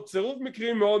זה בתור צירוף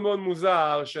מקרים מאוד מאוד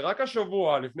מוזר, שרק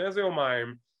השבוע, לפני איזה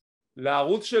יומיים,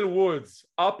 לערוץ של וודס,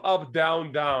 up up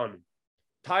down down,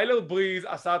 טיילר בריז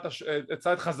עשה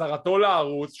את חזרתו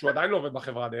לערוץ, שהוא עדיין לא עובד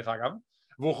בחברה דרך אגב,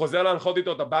 והוא חוזר להנחות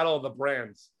איתו את ה-Battle of the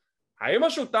Brands. האם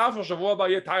השותף השבוע הבא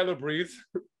יהיה טיילר בריז?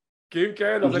 כי אם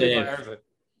כן, אז אני בעיה עם זה.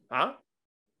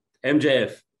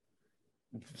 MJF.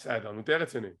 בסדר, נו תהיה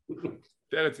רציני.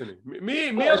 תהיה רציני. מי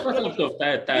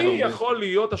יכול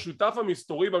להיות השותף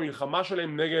המסתורי במלחמה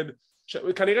שלהם נגד,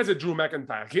 כנראה זה ג'רו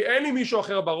מקנטייר, כי אין לי מישהו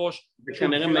אחר בראש.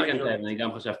 כנראה מקנטייר, אני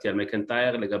גם חשבתי על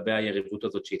מקנטייר לגבי היריבות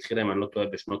הזאת שהתחילה, אם אני לא טועה,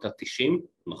 בשנות ה-90,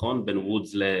 נכון? בין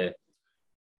וודס ל...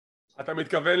 אתה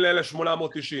מתכוון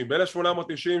ל-1890,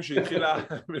 ב-1890 שהתחילה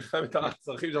מלחמת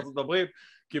הצרכים של ארצות הברית,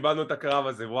 קיבלנו את הקרב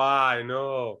הזה, וואי,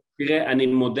 נו. תראה, אני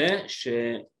מודה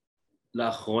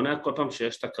שלאחרונה, כל פעם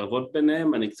שיש את הקרבות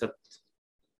ביניהם, אני קצת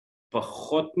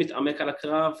פחות מתעמק על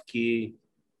הקרב, כי...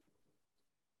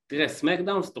 תראה,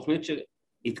 סמקדאון זו תוכנית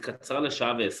שהתקצרה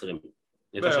לשעה ו-20.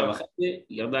 הייתה שעה וחצי,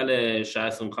 ירדה לשעה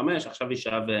 25, עכשיו היא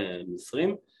שעה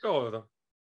ו-20. קרוב אותה.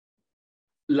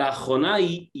 לאחרונה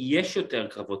יש יותר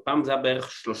קרבות, פעם זה היה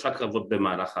בערך 3 קרבות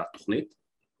במהלך התוכנית,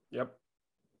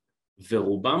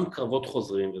 ורובם קרבות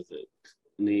חוזרים וזה,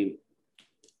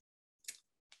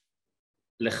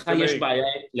 לך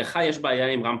יש בעיה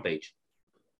עם רמפייג',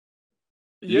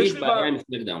 יש בעיה עם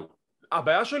סמקדאון.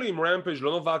 הבעיה שלי עם רמפייג'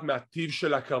 לא נובעת מהטיב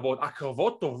של הקרבות,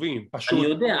 הקרבות טובים, פשוט.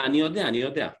 אני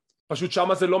יודע. פשוט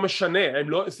שמה זה לא משנה, הם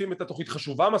לא עושים את התוכנית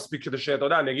חשובה מספיק כדי שאתה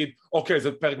יודע, אני אגיד, אוקיי,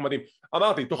 זה פרק מדהים.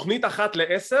 אמרתי, תוכנית 1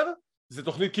 ל-10, זה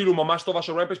תוכנית כאילו ממש טובה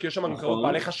של רמפייג' כי יש שם קרבות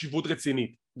בעלי חשיבות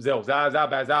רצינית. זהו,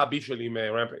 זה הביף שלי עם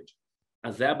רמפייג'.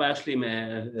 אז זה הבעיה שלי עם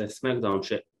סמקדאון,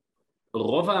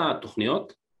 שרוב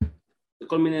התוכניות, זה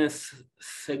כל מיני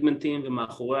סגמנטים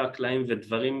ומאחורי הקלעים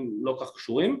ודברים לא כך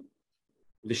קשורים,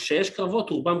 ושיש קרבות,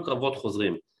 רובם קרבות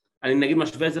חוזרים. אני נגיד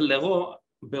משווה את זה לרו,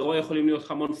 ברו יכולים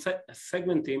להיות המון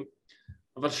סגמנטים,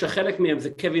 אבל שחלק מהם זה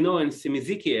קווין אוונס עם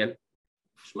איזיקיאל,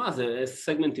 שמע, זה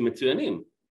סגמנטים מצוינים.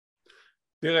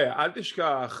 תראה, אל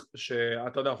תשכח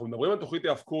שאתה יודע, אנחנו מדברים על תוכנית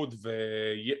ההפקות,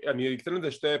 ואני אקטן את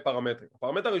זה 2 פרמטרים.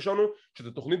 הפרמטר הראשון הוא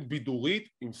שזו תוכנית בידורית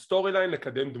עם סטורי ליין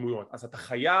לקדם דמויות, אז אתה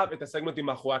חייב את הסגמנטים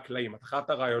מאחורי הקלעים, אתה חייב את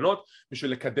הרעיונות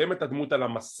בשביל לקדם את הדמות על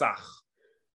המסך.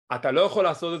 אתה לא יכול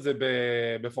לעשות את זה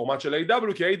בפורמט של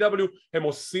A.W, כי A.W הם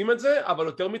עושים את זה, אבל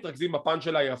יותר מתרכזים בפן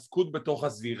של ההיאבקות בתוך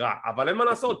הזירה, אבל אין מה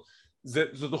לעשות,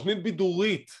 זו תוכנית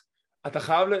בידורית, אתה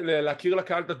חייב להכיר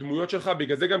לקהל את הדמויות שלך,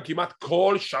 בגלל זה גם כמעט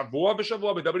כל שבוע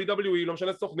בשבוע ב-WWE, לא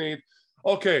משנה תוכנית,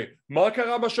 אוקיי, מה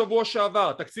קרה בשבוע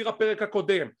שעבר, תקציר הפרק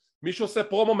הקודם, מי שעושה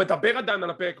פרומו מדבר עדיין על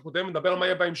הפרק הקודם, מדבר על מה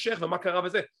יהיה בהמשך ומה קרה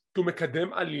וזה, כי הוא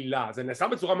מקדם עלילה, זה נעשה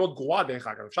בצורה מאוד גרועה דרך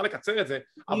אגב, אפשר לקצר את זה,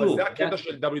 אבל זה הקטע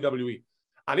של WWE.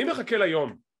 אני מחכה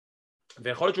ליום,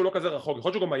 ויכול להיות שהוא לא כזה רחוק, יכול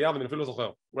להיות שהוא גם היה ואני אפילו לא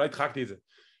זוכר, אולי התחקתי את זה,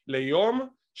 ליום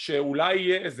שאולי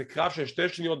יהיה איזה קרב של 2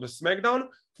 שניות בסמקדאון,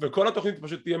 וכל התוכנית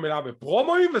פשוט תהיה מלאה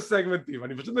בפרומואים וסגמנטים,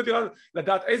 אני פשוט מתחיל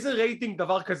לדעת איזה רייטינג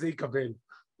דבר כזה יקבל.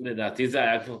 לדעתי זה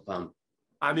היה כבר פעם.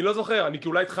 אני לא זוכר, אני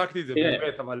אולי התחקתי את זה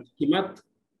באמת, אבל... כמעט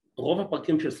רוב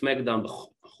הפרקים של סמקדאון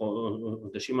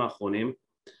בחודשים האחרונים,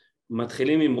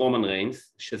 מתחילים עם רומן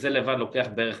ריינס, שזה לבד לוקח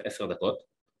בערך 10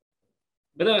 דקות,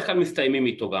 בדרך כלל מסתיימים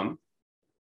איתו גם,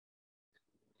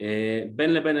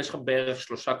 בין לבין יש לך בערך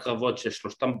 3 קרבות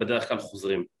ששלושתם בדרך כלל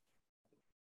חוזרים,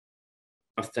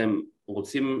 אז אתם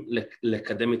רוצים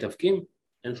לקדם מתאבקים?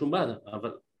 אין שום בעיה,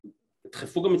 אבל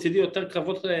תדחפו גם מצידי יותר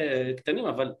קרבות קטנים,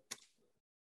 אבל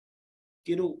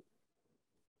כאילו...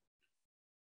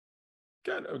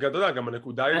 כן, אתה יודע, גם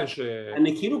הנקודה היא ש...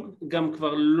 אני כאילו גם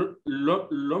כבר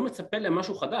לא מצפה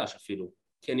למשהו חדש אפילו,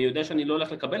 כי אני יודע שאני לא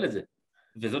הולך לקבל את זה.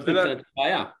 וזאת מבחינת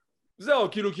בעיה.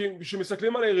 זהו, כאילו,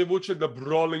 כשמסתכלים על היריבות של The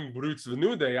Brawling Brutes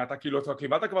ו-New Day, אתה כאילו,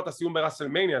 קיבלת כבר את הסיום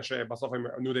ברסלמניה, שבסוף הם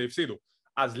New Day הפסידו.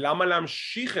 אז למה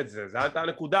להמשיך את זה? זו הייתה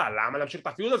הנקודה, למה להמשיך את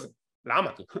הפיוד הזה?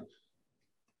 למה?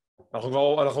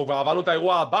 אנחנו כבר עברנו את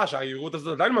האירוע הבא, שהיריבות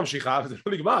הזאת עדיין ממשיכה, וזה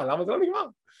לא נגמר, למה זה לא נגמר?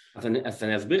 אז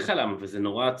אני אסביר לך למה, וזה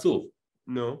נורא עצוב.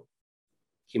 נו.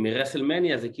 כי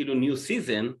מרסלמניה זה כאילו New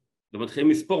Season, ומתחילים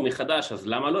לספור מחדש, אז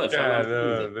למה לא? אפשר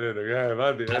להמשיך את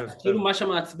זה. אז כאילו מה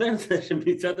שמעצבן זה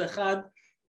שמצד אחד,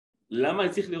 למה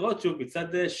אני צריך לראות שוב, מצד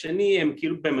שני הם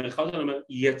כאילו במרכאות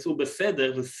יצאו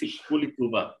בסדר וסיפקו לי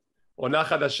תגובה. עונה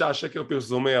חדשה, שקר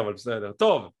פרסומי, אבל בסדר.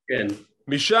 טוב. כן.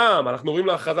 משם אנחנו רואים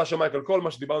להכרזה של מייקל קול,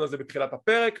 מה שדיברנו על זה בתחילת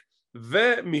הפרק,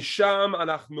 ומשם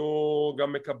אנחנו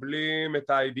גם מקבלים את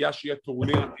הידיעה שיהיה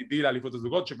טורניר עתידי לאליפות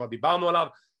הזוגות שכבר דיברנו עליו.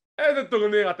 איזה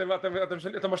טורניר,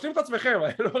 אתם משלים את עצמכם,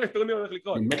 לא רואה טורניר הולך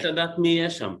לקרות. אני מת לדעת מי יהיה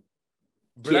שם.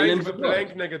 בלנק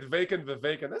ובלנק נגד וייקנט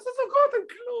ווייקנט, איזה זוגות, הם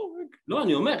כלום. לא,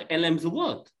 אני אומר, אין להם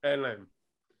זוגות. אין להם.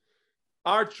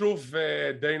 R-Truth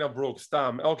ודיינה ברוק,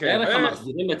 סתם, אוקיי. איך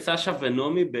מחזירים את סשה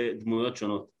ונומי בדמויות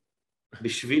שונות,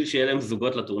 בשביל שיהיה להם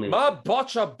זוגות לטורניר. מה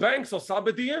בוטשה בנקס עושה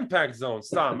ב-The Impact Zone,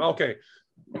 סתם, אוקיי.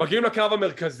 מגיעים לקרב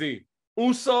המרכזי.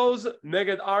 אוסוס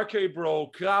נגד RK Bro,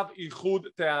 קרב איחוד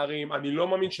תארים. אני לא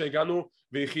מאמין שהגענו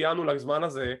והחיינו לזמן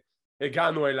הזה,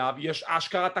 הגענו אליו, יש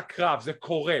אשכרת הקרב, זה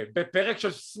קורה, בפרק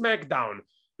של סמקדאון,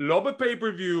 לא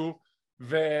בפייפריוויו,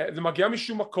 וזה מגיע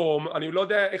משום מקום, אני לא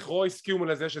יודע איך רוי הסכימו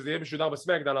לזה שזה יהיה משודר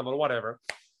בסמקדאון, אבל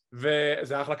whatever,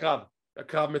 וזה אחלה קרב,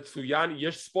 הקרב מצוין,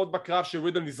 יש ספוט בקרב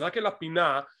שרידל נזרק אל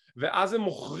הפינה, ואז הם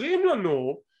מוכרים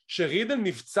לנו שרידל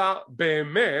נפצע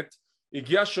באמת,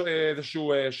 הגיע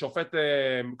איזשהו שופט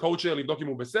קואוצ'ר לבדוק אם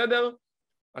הוא בסדר,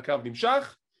 הקרב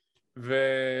נמשך,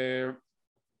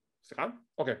 סליחה?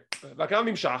 אוקיי, והקרב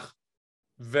נמשך,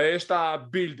 ויש את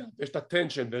הבילד, יש את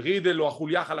הטנשן, ורידל הוא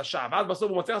החוליה חלשה, ואז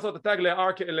בסוף הוא מצליח לעשות את הטאג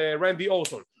לרנדי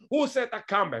אורטון, הוא עושה את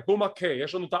הקאמבק, הוא מכה,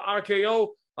 יש לנו את ה-RKO,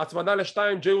 הצמדה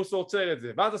לשתיים, ג'יי אוסו עוצר את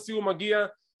זה, ואז הסיום מגיע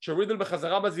שרידל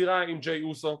בחזרה בזירה עם ג'יי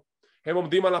אוסו, הם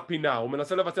עומדים על הפינה, הוא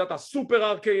מנסה לבצע את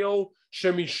הסופר RKO,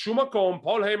 שמשום מקום,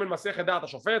 פול היימן מסך את דעת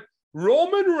השופט,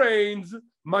 רומן ריינס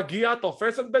מגיע,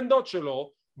 תופס את בן דוד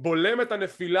שלו, בולם את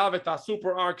הנפילה ואת הסופר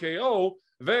RKO,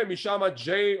 ומשם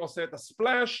ג'יי עושה את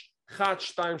הספלאש, 1,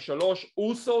 2, 3,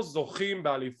 אוסו זוכים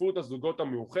באליפות הזוגות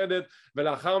המאוחדת,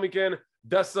 ולאחר מכן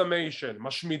דסמיישן,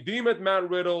 משמידים את מאט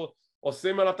רידל,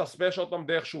 עושים עליו את הספלאש עוד פעם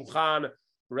דרך שולחן,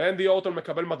 רנדי אורטון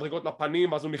מקבל מדרגות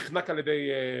לפנים, אז הוא נחנק על ידי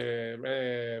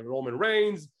רומן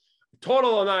ריינס,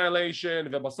 total annihilation,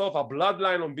 ובסוף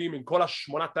הבלאדליין עומדים עם כל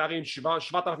 8 תארים,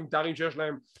 7,000 תארים שיש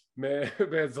להם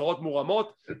בזרועות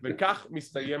מורמות, וכך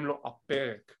מסתיים לו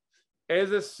הפרק.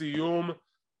 איזה סיום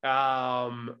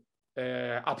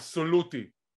אבסולוטי,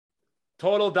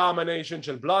 total domination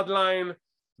של בלאדליין,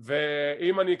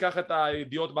 ואם אני אקח את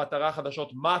הידיעות באתרי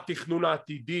החדשות מה התכנון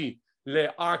העתידי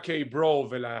ל-RK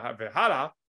Bro והלאה,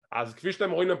 אז כפי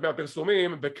שאתם רואים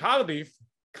מהפרסומים, בקרדיף,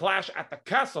 Clash at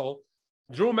the Castle,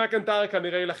 דרו מקנטייר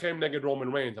כנראה ילחם נגד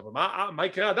רומן ריינס, אבל מה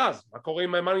יקרה עד אז? מה קורה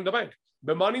עם Money in the Bank?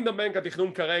 ב-Money in the Bank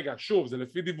התכנון כרגע, שוב, זה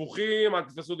לפי דיווחים, אל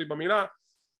תתפסו אותי במילה,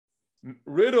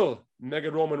 רידל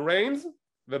נגד רומן ריינס,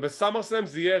 ובסמרסלאם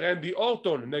זה יהיה רנדי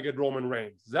אורטון נגד רומן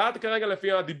ריינס. זה עד כרגע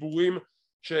לפי הדיבורים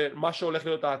של מה שהולך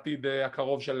להיות העתיד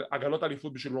הקרוב של הגנות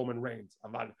אליפות בשביל רומן ריינס,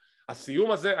 אבל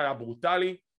הסיום הזה היה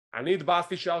ברוטלי, אני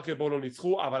התבאסתי שארקי בו לא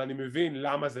ניצחו, אבל אני מבין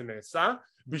למה זה נעשה,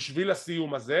 בשביל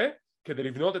הסיום הזה, כדי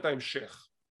לבנות את ההמשך.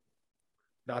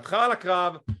 דעתך על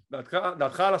הקרב,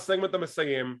 דעתך על הסגמנט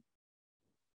המסיים,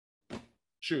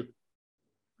 שוט.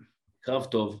 קרב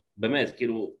טוב, באמת,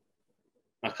 כאילו,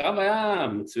 הקרב היה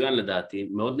מצוין לדעתי,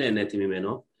 מאוד נהניתי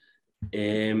ממנו,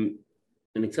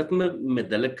 אני קצת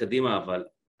מדלג קדימה, אבל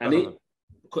אני,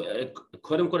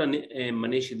 קודם כל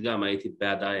אני אישית גם הייתי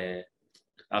בעד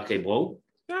ארקי ברו,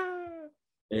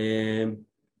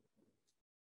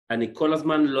 אני כל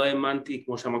הזמן לא האמנתי,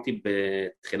 כמו שאמרתי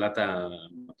בתחילת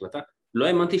ההקלטה, לא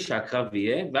האמנתי שהקרב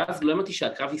יהיה, ואז לא האמנתי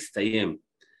שהקרב יסתיים.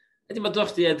 הייתי בטוח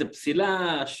שתהיה איזה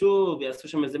פסילה, שוב, יעשו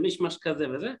שם איזה מישמש כזה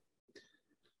וזה.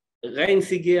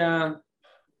 ריינס הגיע,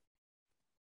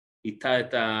 איתה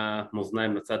את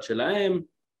המאזניים לצד שלהם.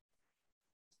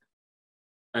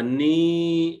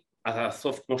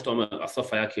 הסוף, כמו שאתה אומר,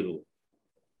 הסוף היה כאילו,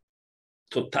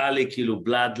 טוטלי, כאילו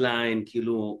בלאדליין,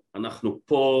 כאילו אנחנו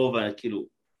פה, וכאילו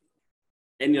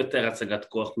אין יותר הצגת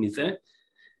כוח מזה.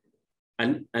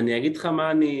 אני אגיד לך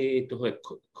מה אני תוהה,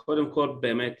 קודם כל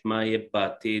באמת מה יהיה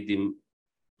בעתיד עם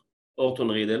אורטון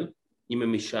רידל, אם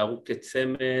הם יישארו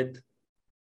כצמד,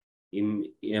 אם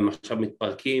הם עכשיו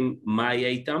מתפרקים, מה יהיה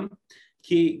איתם?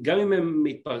 כי גם אם הם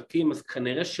מתפרקים, אז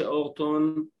כנראה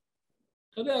שאורטון,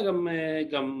 אתה יודע,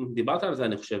 גם דיברת על זה,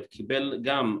 אני חושב, קיבל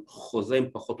גם חוזה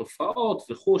עם פחות הופעות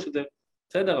וכו', שזה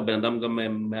בסדר, הבן אדם גם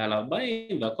מעל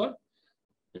 40 והכל.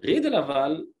 רידל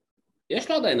אבל,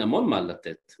 יש לו עדיין המון מה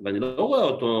לתת, ואני לא רואה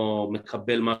אותו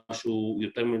מקבל משהו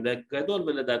יותר מדי גדול,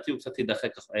 ולדעתי הוא קצת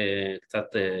יידחק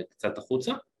קצת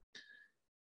החוצה.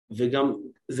 וגם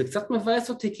זה קצת מבאס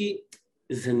אותי, כי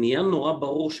זה נהיה נורא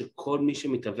ברור שכל מי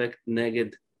שמתאבק נגד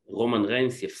רומן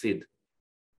ריינס יפסיד.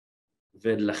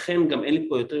 ולכן גם אין לי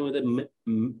פה יותר מדי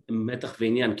מתח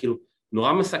ועניין, כאילו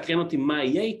נורא מסקרן אותי מה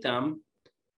יהיה איתם,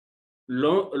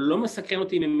 לא מסקרן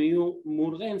אותי אם הם יהיו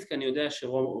מול ריינס, כי אני יודע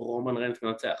שרומן ריינס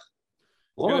מנצח.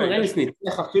 רומן ריינס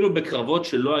ניצח אפילו בקרבות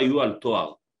שלא היו על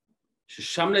תואר,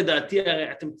 ששם לדעתי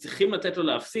הרי אתם צריכים לתת לו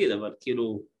להפסיד, אבל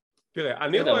כאילו... תראה,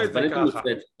 אני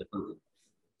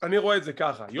רואה את זה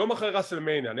ככה, יום אחרי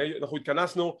רסלמניה, אנחנו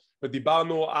התכנסנו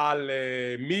ודיברנו על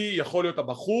מי יכול להיות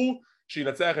הבחור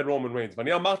שינצח את רומן ריינס,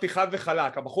 ואני אמרתי חד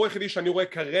וחלק, הבחור היחידי שאני רואה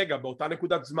כרגע באותה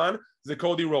נקודת זמן זה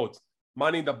קודי רודס,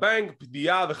 Money in the Bank,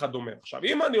 פדיעה וכדומה. עכשיו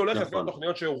אם אני הולך לפי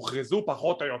התוכניות שהוכרזו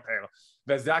פחות או יותר,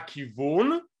 וזה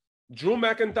הכיוון, ג'רו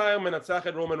מקנטייר מנצח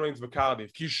את רומן ריינס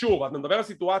בקרדיף, כי שוב, אתה מדבר על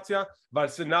סיטואציה ועל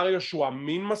סנריו שהוא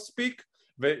אמין מספיק,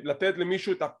 ולתת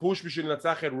למישהו את הפוש בשביל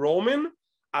לנצח את רומן,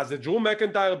 אז זה ג'רו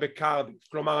מקנטייר בקרדיף,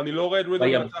 כלומר אני לא רואה את רידל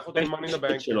לנצח אותו עם Money in the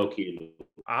Bank.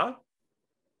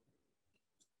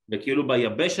 וכאילו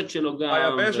ביבשת שלו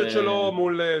גם. ביבשת שלו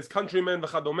מול קאנטרימן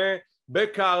וכדומה,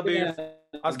 בקרדיף,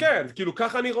 אז כן, כאילו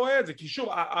ככה אני רואה את זה, כי שוב,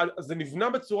 זה נבנה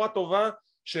בצורה טובה,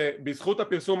 שבזכות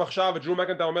הפרסום עכשיו, וג'רו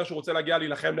מקנטייר אומר שהוא רוצה להגיע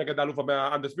להילחם נגד האלוף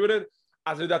ה-Undisputed,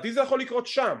 אז לדעתי זה יכול לקרות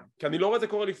שם, כי אני לא רואה את זה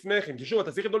קורה לפני כן, כי שוב,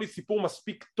 אתה צריך לדעת לי סיפור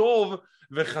מספיק טוב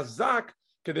וחזק,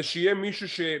 כדי שיהיה מישהו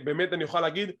שבאמת אני יכול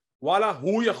להגיד, וואלה,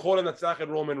 הוא יכול לנצח את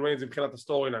רומן ריינס מבחינת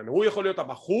הסטורי ליין, הוא יכול להיות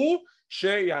הבחור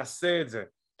שיעשה את זה.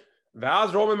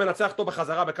 ואז רומן מנצח אותו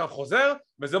בחזרה בקרב חוזר,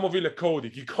 וזה מוביל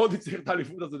לקודי, כי קודי צריך את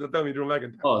האליפות הזאת יותר מג'רו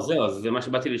מקנטייר. זהו, זה מה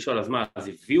שבאתי לשאול, אז מה, אז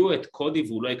הביאו את קודי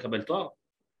והוא לא יקבל תואר?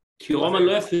 כי רומן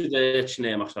לא יפסיד את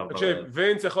שניהם עכשיו. תקשיב,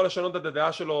 וינס יכול לשנות את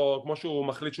הדעה שלו כמו שהוא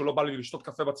מחליט שהוא לא בא לי לשתות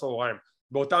קפה בצהריים.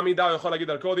 באותה מידה הוא יכול להגיד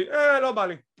על קודי, לא בא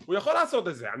לי. הוא יכול לעשות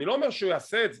את זה, אני לא אומר שהוא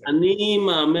יעשה את זה. אני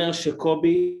מאמר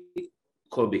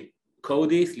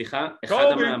קודי, אחד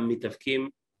המתאבקים,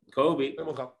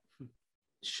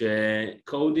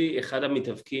 שקודי אחד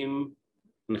המתאבקים,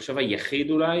 אני חושב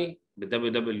היחיד אולי,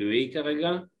 ב-WWE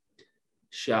כרגע,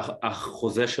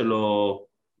 שהחוזה שלו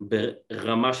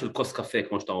ברמה של כוס קפה,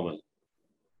 כמו שאתה אומר.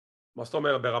 מה זאת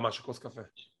אומרת ברמה של כוס קפה?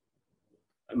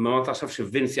 אמרת עכשיו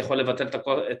שווינס יכול לבטל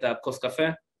את הכוס קפה?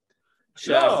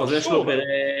 שהחוזה שלו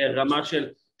ברמה של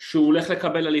שהוא הולך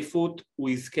לקבל אליפות, הוא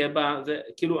יזכה בה, זה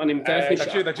כאילו אני מתאר לי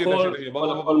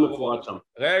שהכל מפורט שם.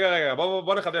 רגע,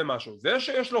 בוא נחדד משהו. זה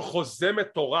שיש לו חוזה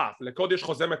מטורף, לקוד יש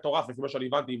חוזה מטורף, לפי מה שאני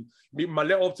הבנתי, עם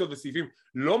מלא אופציות וסעיפים,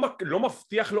 לא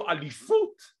מבטיח לו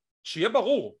אליפות, שיהיה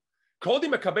ברור. קודי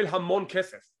מקבל המון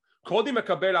כסף, קודי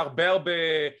מקבל הרבה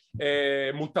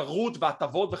מותרות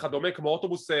והטבות וכדומה, כמו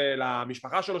אוטובוס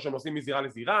למשפחה שלו שהם נוסעים מזירה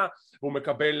לזירה, והוא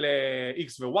מקבל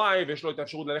X ו-Y ויש לו את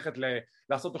האפשרות ללכת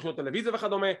לעשות תוכניות טלוויזיה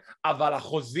וכדומה, אבל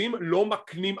החוזים לא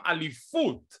מקנים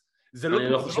אליפות, זה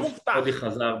לא מובטח.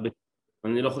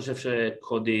 אני לא חושב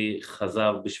שקודי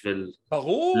חזר בשביל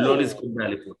ברור. לא לזכות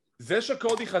באליפות. זה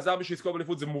שקודי חזר בשביל לזכות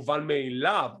באליפות זה מובן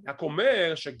מאליו, רק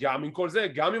אומר שגם עם כל זה,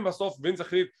 גם אם בסוף וינס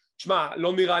החליט, שמע,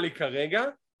 לא נראה לי כרגע,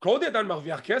 קודי עדיין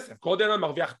מרוויח כסף, קודי עדיין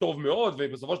מרוויח טוב מאוד,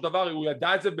 ובסופו של דבר הוא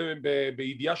ידע את זה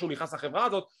בידיעה שהוא נכנס לחברה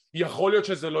הזאת, יכול להיות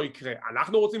שזה לא יקרה.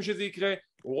 אנחנו רוצים שזה יקרה,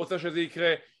 הוא רוצה שזה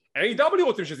יקרה, NJPW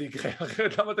רוצים שזה יקרה,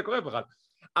 אחרת למה אתה קורא בכלל.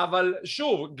 אבל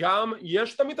שוב, גם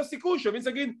יש תמיד הסיכוי שווינס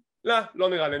יגיד, לא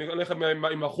נראה לי, אני הולך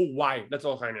עם בחור Y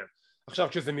לצורך העניין. עכשיו,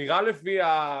 כשזה נראה לפי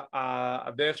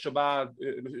הדרך שבה,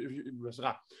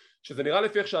 שזה נראה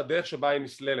לפי איך שהדרך שבה היא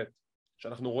נסללת,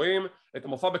 שאנחנו רואים את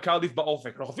המופע בקרדיף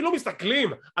באופק, אנחנו אפילו לא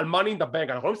מסתכלים על Money in the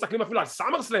Bank, אנחנו לא מסתכלים אפילו על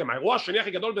סאמרסלאם, האירוע השני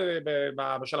הכי גדול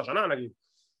של השנה נגיד,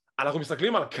 אנחנו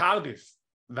מסתכלים על קרדיף,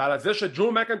 ועל זה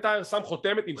שג'רו מקנטייר שם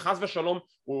חותמת עם חס ושלום,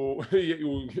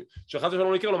 שחס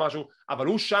ושלום לא יקרה לו משהו, אבל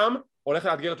הוא שם הולך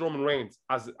לאתגר את רומן ריינס,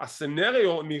 אז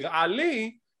הסנריו נראה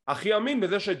לי הכי אמין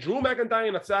בזה שג'רו מקנטייר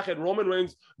ינצח את רומן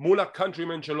ריינס מול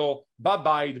הקאנטרימן שלו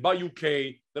בבית, ב-UK,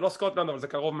 זה לא סקוטלנד אבל זה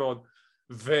קרוב מאוד,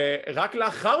 ורק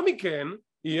לאחר מכן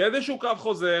יהיה איזשהו קרב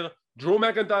חוזר, ג'רו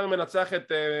מקנטייר מנצח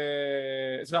את,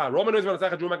 רומן ריינס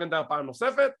מנצח את ג'רו מקנטייר פעם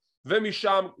נוספת,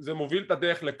 ומשם זה מוביל את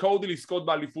הדרך לקודי לזכות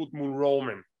באליפות מול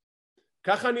רומן.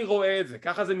 ככה אני רואה את זה,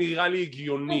 ככה זה נראה לי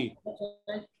הגיוני.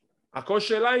 הכל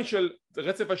שאלה היא של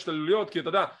רצף ההשתללויות, כי אתה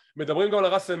יודע, מדברים גם על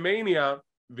רסלמניה,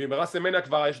 ואם ברסלמניה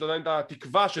כבר יש עדיין את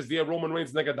התקווה שזה יהיה רומן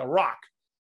ריינס נגד הרוק,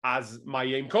 אז מה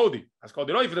יהיה עם קודי? אז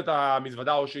קודי לא יפדה את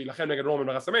המזוודה או שילחם נגד רומן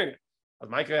ברסלמניה, אז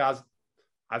מה יקרה אז?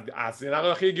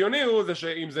 הסצנריו הכי הגיוני הוא זה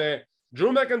שאם זה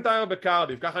ג'רו מקנטייר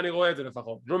בקרדיף, ככה אני רואה את זה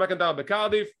לפחות, ג'רו מקנטייר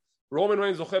בקרדיף, רומן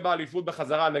ריינס זוכה באליפות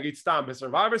בחזרה נגיד סתם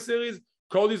בסרווייבר סיריז,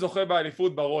 קודי זוכה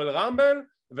באליפות ברואל רמבל,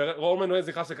 ורומן ריינס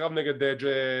נכנס לקרב נגד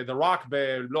The Rock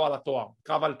לא על התואר,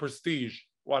 קרב על פרסטיג'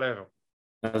 whatever.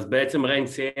 אז בעצם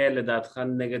ריינס יהיה לדעתך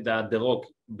נגד The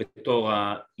Rock בתור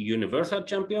ה-Universal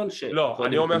Champion? לא,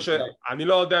 אני אומר שאני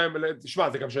לא יודע, תשמע,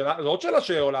 זה גם שאלה, זו עוד שאלה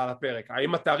שעולה על הפרק,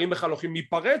 האם התארים בכלל הולכים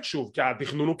להיפרד שוב, כי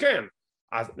התכנון הוא כן,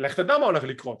 אז לך תדע מה הולך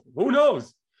לקרות, who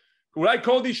knows? אולי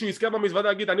קודי שהוא יזכה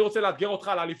במזוודה יגיד, אני רוצה לאתגר אותך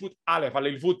על האליפות א', על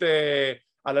האליפות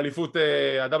על אליפות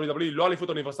ה-WWE, לא אליפות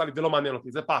אוניברסלית, זה לא מעניין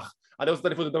אותי, זה פח. אני רוצה את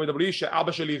אליפות ה-WWE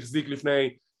שאבא שלי החזיק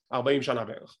לפני 40 שנה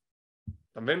בערך.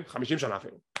 אתה מבין? 50 שנה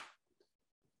אפילו.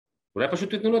 אולי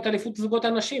פשוט תתנו לו את אליפות זוגות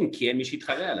האנשים, כי אין מי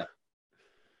שיתחרה עליו.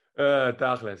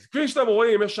 תכלס. כפי שאתם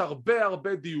רואים, יש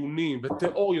הרבה דיונים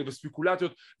ותיאוריות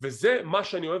וספקולציות, וזה מה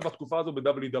שאני אוהב בתקופה הזו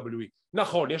ב-WWE.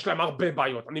 נכון, יש להם הרבה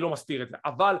בעיות, אני לא מסתיר את זה,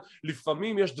 אבל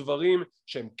לפעמים יש דברים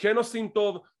שהם כן עושים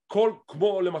טוב,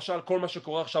 כמו למשל כל מה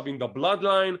שקורה עכשיו עם The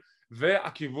Bloodline,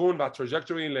 והכיוון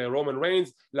והטראג'קטורי לרומן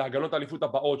ריינס, להגנות האליפות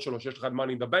הבאות שלו, שיש לך את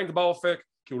Money in the Bank באופק,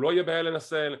 כי הוא לא יהיה בהל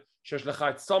לנסל, שיש לך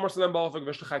את SummerSlam באופק,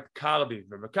 ויש לך את קרדיף,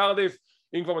 ובקרדיף,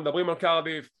 אם כבר מדברים על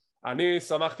קרדיף, אני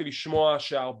שמחתי לשמוע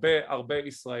שהרבה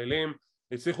ישראלים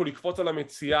הצליחו לקפוץ על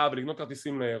המציאה ולקנות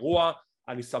כרטיסים לאירוע.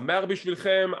 אני שמח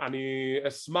בשבילכם, אני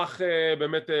אשמח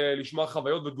באמת לשמוע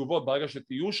חוויות ותגובות ברגע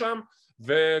שתהיו שם,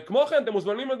 וכמו כן אתם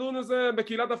מוזמנים לדון על זה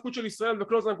בקהילת ההפקות של ישראל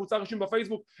וקלוזליין, קבוצה רשמית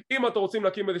בפייסבוק. אם אתם רוצים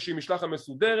להקים איזושהי משלחת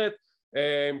מסודרת,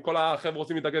 כל החבר'ה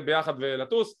רוצים להתאגד ביחד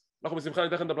ולטוס, אנחנו בשמחה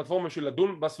ניתן לכם את הפלטפורמה בשביל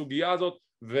לדון בסוגיה הזאת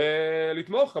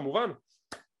ולתמוך כמובן.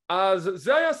 אז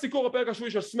זה היה סיקור הפרק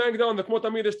השבועי של סמאקדאון, וכמו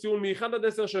תמיד יש ציון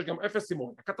מ-1-10 שיש גם 0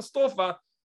 סימון. הקטסטרופה.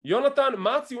 יונתן,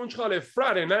 מה הציון שלך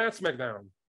ל-Friday Night Smackdown?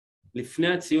 לפני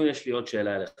הציון יש לי עוד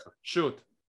שאלה אליך. שוט.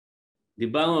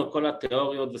 דיברנו על כל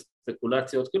התיאוריות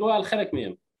וספקולציות, כאילו על חלק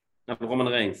מהם, על רומן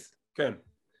ריינס. כן.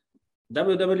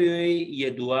 WWE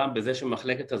ידועה בזה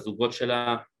שמחלקת הזוגות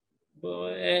שלה,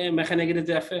 איך אני אגיד את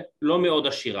זה יפה? לא מאוד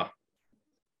עשירה.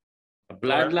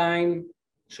 הבלאדליין,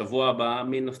 שבוע הבא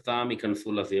מן הסתם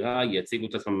ייכנסו לזירה, יציגו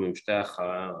את עצמם עם שתי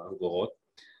החגורות,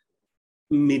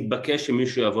 מתבקש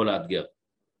שמישהו יבוא לאתגר.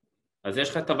 אז יש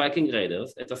לך את הווייקינג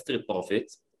ריידרס, את הסטריט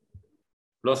פרופיטס,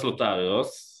 לוס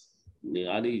לוטריוס,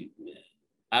 נראה לי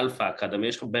אלפא אקדמי,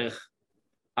 יש לך בערך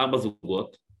 4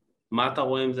 זוגות, מה אתה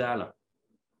רואה עם זה הלאה?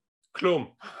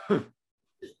 כלום.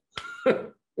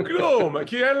 כלום,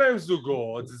 כי אין להם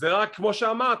זוגות, זה רק כמו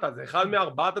שאמרת, זה אחד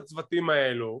מ4 הצוותים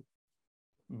האלו,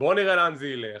 בוא נראה לאן זה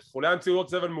ילך, אולי המציאו עוד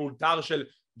צוות מאולתר של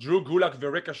דרו גולק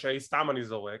וריקשי, סתם אני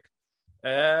זורק. מה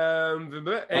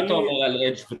אתה אומר על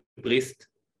אדג' ופריסט?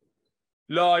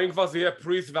 לא, אם כבר זה יהיה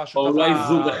פריסט והשותף... או אולי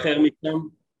זוג אחר משם?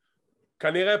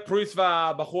 כנראה פריסט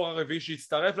והבחור הרביעי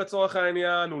שהצטרף לצורך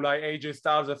העניין, אולי AJ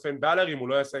סטיילס ופן בלר, אם הוא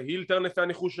לא יעשה הילטרן לפי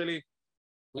הניחוש שלי.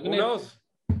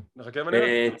 נחכה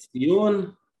ונראה.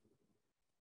 ציון,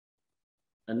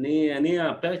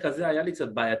 הפרק הזה היה לי קצת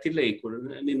בעייתי לעיכול,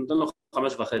 אני נותן לו 5.5.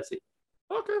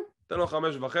 אוקיי, תן לו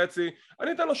 5.5,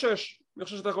 אני אתן לו 6. אני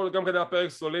חושב שאתה יכול גם כדי הפרק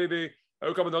סולידי,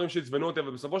 היו כמה דברים שהצבנו אותי,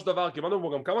 ובסופו של דבר קיבלנו בו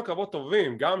גם כמה קרבות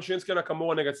טובים, גם שינסקי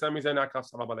נקמורה נגד סמי זיין היה קרב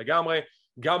סבבה לגמרי,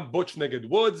 גם בוטש נגד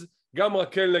וודס, גם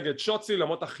רקל נגד שוצי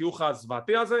למרות החיוך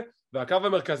הזוועתי הזה, והקרב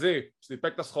המרכזי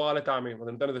סיפק את הסחורה לטעמי, אז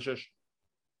אני נותן לזה 6.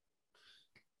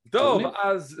 טוב,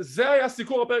 אז זה היה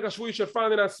סיקור הפרק השבועי של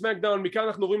Friday Night Smackdown. מכאן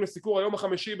אנחנו עוברים לסיקור היום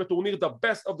החמישי בטורניר The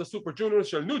Best of the Super Juniors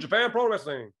של NJPW Pro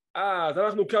Wrestling. אז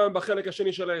אנחנו כאן בחלק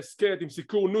השני של ההסקט עם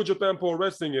סיקור NJPW Pro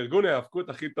Wrestling, ארגון ההפקות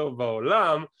הכי טוב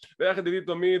בעולם, ויחד איתי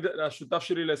תמיד השותף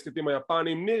שלי להסקטים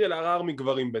היפנים, ניר אלהרר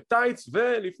מגברים בטייץ.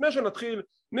 ולפני שנתחיל,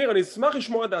 ניר, אני אשמח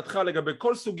לשמוע את דעתך לגבי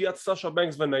כל סוגיית סאשה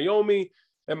בנקס וניומי.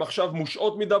 הם עכשיו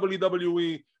מושעות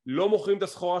מ-WWE, לא מוכרים את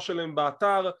הסחורה שלהם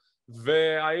באתר,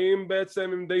 והאם בעצם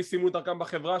הם די שימו את דרכם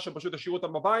בחברה שפשוט השאירו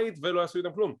אותם בבית ולא יעשו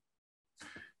איתם כלום?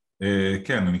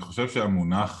 כן, אני חושב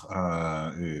שהמונח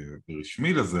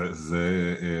הרשמי לזה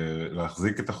זה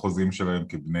להחזיק את החוזים שלהם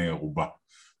כבני ערובה.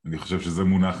 אני חושב שזה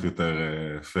מונח יותר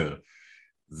פייר.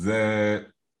 זה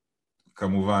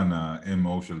כמובן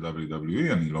ה-MO של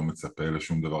WWE, אני לא מצפה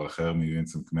לשום דבר אחר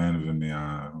מווינס מקמן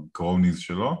ומהקרוניז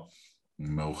שלו,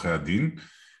 מעורכי הדין.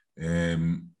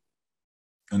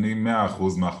 אני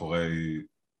 100% מאחורי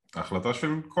ההחלטה של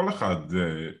כל אחד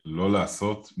לא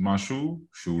לעשות משהו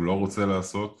שהוא לא רוצה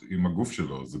לעשות עם הגוף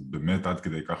שלו, זה באמת עד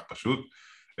כדי כך פשוט,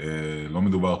 לא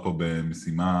מדובר פה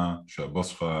במשימה שהבוס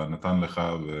שלך נתן לך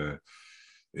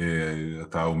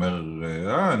ואתה אומר,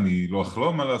 אני לא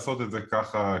אחלום על לעשות את זה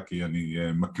ככה כי אני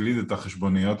מקליד את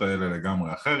החשבוניות האלה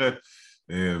לגמרי אחרת,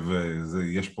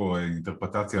 ויש פה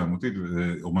אינטרפרטציה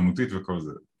אומנותית וכל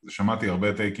זה. שמעתי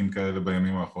הרבה טייקים כאלה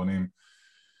בימים האחרונים,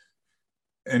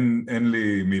 אין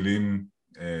לי מילים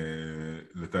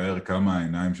לתאר כמה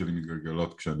העיניים שלי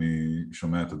מתגלגלות כשאני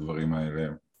שומע את הדברים האלה.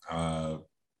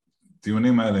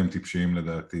 הטיעונים האלה הם טיפשיים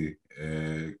לדעתי.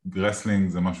 רסלינג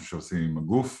זה משהו שעושים עם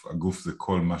הגוף, הגוף זה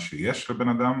כל מה שיש לבן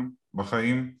אדם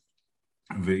בחיים,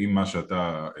 ואם מה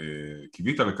שאתה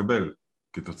קיווית לקבל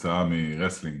כתוצאה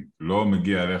מרסלינג לא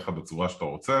מגיע אליך בצורה שאתה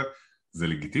רוצה, זה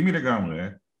לגיטימי לגמרי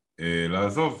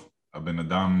לעזוב. הבן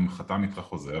אדם חתם איתך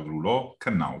חוזה, אבל הוא לא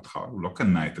קנה אותך, הוא לא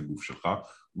קנה את הגוף שלך,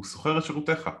 הוא סוחר את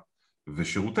שירותיך,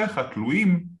 ושירותיך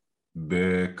תלויים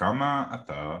בכמה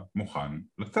אתה מוכן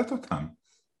לתת אותם.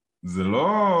 זה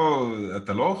לא,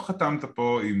 אתה לא חתמת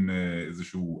פה עם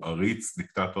איזשהו עריץ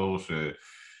דיקטטור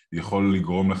שיכול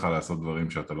לגרום לך לעשות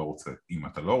דברים שאתה לא רוצה. אם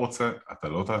אתה לא רוצה, אתה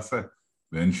לא תעשה.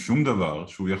 ואין שום דבר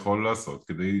שהוא יכול לעשות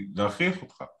כדי להכריח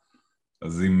אותך.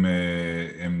 אז אם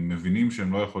הם מבינים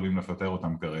שהם לא יכולים לפטר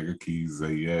אותם כרגע, כי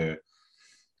זה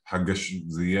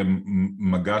יהיה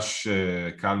מגש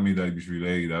קל מדי בשביל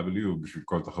AEW או בשביל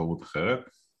כל תחרות אחרת,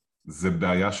 זה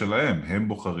בעיה שלהם. הם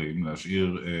בוחרים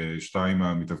להשאיר שתיים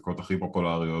המתאבקות הכי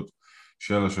פופולריות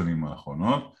של השנים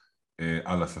האחרונות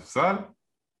על הספסל,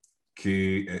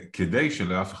 כדי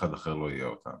שלאף אחד אחר לא יהיה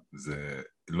אותם. זה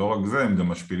לא רק זה, הם גם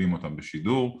משפילים אותם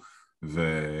בשידור,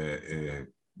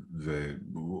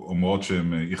 ואומרות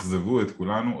שהם יחזבו את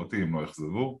כולנו, אותי הם לא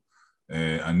יחזבו.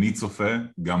 אני צופה,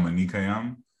 גם אני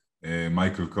קיים,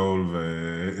 מייקל קול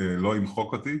ולא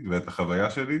ימחוק אותי ואת החוויה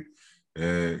שלי,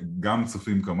 גם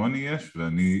צופים כמוני יש,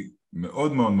 ואני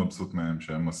מאוד מאוד מבסוט מהם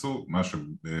שהם עשו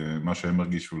מה שהם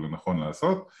הרגישו לנכון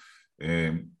לעשות.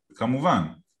 כמובן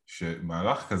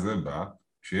שמהלך כזה בא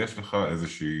כשיש לך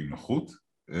איזושהי נוחות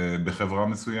בחברה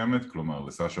מסוימת, כלומר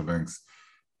לסאשה בנקס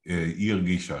היא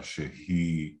הרגישה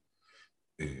שהיא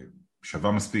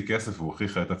שווה מספיק כסף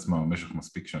והוכיחה את עצמה במשך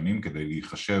מספיק שנים כדי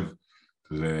להיחשב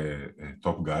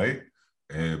לטופ גאי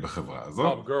בחברה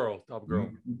הזאת. טופ גרל.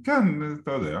 כן,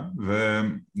 אתה יודע.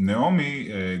 ונעמי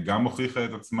גם הוכיחה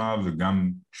את עצמה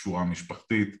וגם קשורה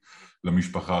משפחתית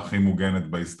למשפחה הכי מוגנת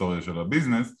בהיסטוריה של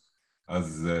הביזנס,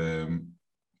 אז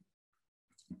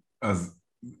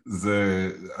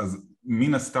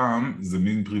מן הסתם זה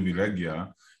מין פריבילגיה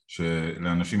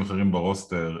שלאנשים אחרים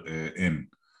ברוסטר אין.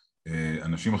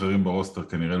 אנשים אחרים ברוסטר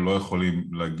כנראה לא יכולים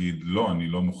להגיד לא, אני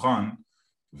לא מוכן,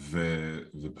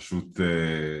 ופשוט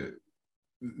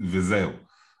וזהו.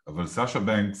 אבל סאשה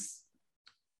בנקס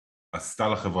עשתה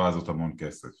לחברה הזאת המון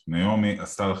כסף. נעמי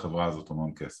עשתה לחברה הזאת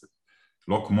המון כסף.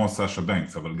 לא כמו סאשה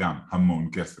בנקס, אבל גם המון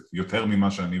כסף. יותר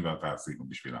ממה שאני ואתה עשינו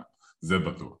בשבילם. זה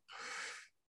בטוח.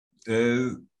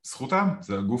 זכותם,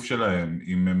 זה הגוף שלהם,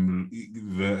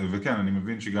 וכן, אני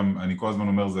מבין שגם, אני כל הזמן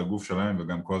אומר זה הגוף שלהם,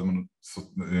 וגם כל הזמן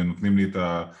נותנים לי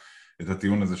את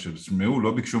הטיעון הזה ששמעו,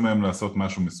 לא ביקשו מהם לעשות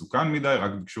משהו מסוכן מדי,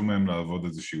 רק ביקשו מהם לעבוד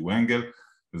איזשהו אנגל,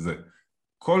 וזה.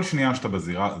 כל שנייה שאתה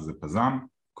בזירה זה פזם,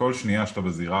 כל שנייה שאתה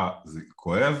בזירה זה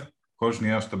כואב, כל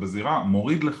שנייה שאתה בזירה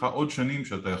מוריד לך עוד שנים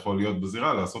שאתה יכול להיות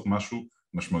בזירה, לעשות משהו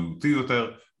משמעותי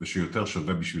יותר, ושיותר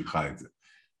שווה בשבילך את זה.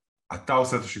 אתה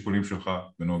עושה את השיקולים שלך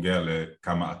בנוגע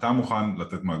לכמה אתה מוכן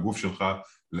לתת מהגוף שלך,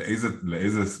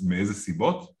 מאיזה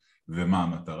סיבות ומה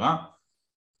המטרה.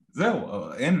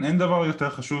 זהו, אין דבר יותר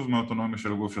חשוב מהאוטונומיה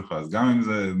של הגוף שלך, אז גם אם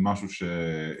זה משהו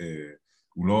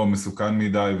שהוא לא מסוכן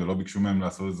מדי ולא ביקשו מהם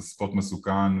לעשות איזה ספוט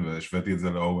מסוכן, והשוויתי את זה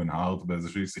לאוון הארט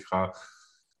באיזושהי שיחה,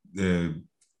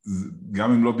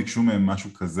 גם אם לא ביקשו מהם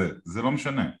משהו כזה, זה לא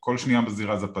משנה. כל שנייה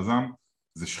בזירה זה פזם,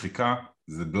 זה שחיקה,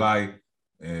 זה בלי,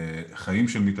 חיים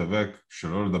של מתאבק,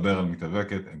 שלא לדבר על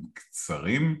מתאבקת, הם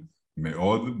קצרים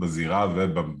מאוד בזירה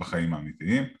ובחיים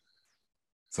האמיתיים.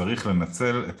 צריך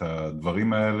לנצל את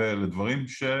הדברים האלה לדברים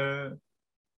ש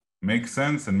make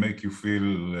sense and make you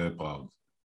feel proud.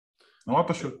 נורא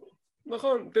פשוט.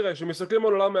 נכון, תראה, שמסתכלים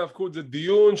על עולם ההאבקות זה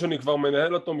דיון שאני כבר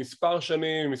מנהל אותו מספר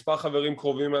שנים, מספר חברים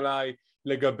קרובים אליי,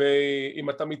 לגבי אם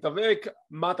אתה מתאבק,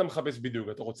 מה אתה מחפש בדיוק?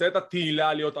 אתה רוצה את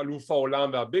התהילה להיות אלוף העולם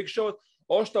והביג שוט,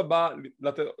 או שאתה בא,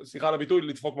 סליחה על הביטוי,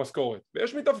 לדפוק משכורת.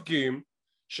 ויש מתאבקים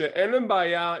שאין להם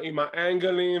בעיה עם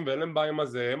האנגלים ואין להם בעיה עם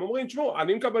הזה, הם אומרים, תשמעו,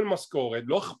 אני מקבל משכורת,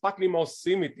 לא אכפת לי מה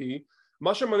עושים איתי,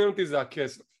 מה שמעניין אותי זה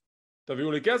הכסף.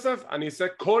 תביאו לי כסף, אני אעשה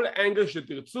כל אנגל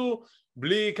שתרצו,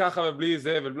 בלי ככה ובלי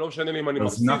זה, ולא משנה לי אם אני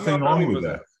מפסיד מהפעמים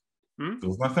וזה.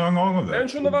 אין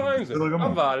שום דבר עם זה,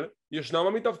 אבל ישנם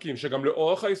המתאבקים שגם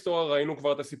לאורך ההיסטוריה ראינו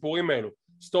כבר את הסיפורים האלו.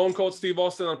 סטון קולד סטיב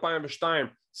אוסטין 2002,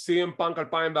 CM פאנק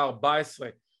 2014,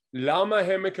 למה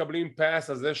הם מקבלים פאס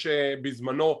על זה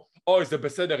שבזמנו, אוי זה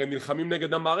בסדר, הם נלחמים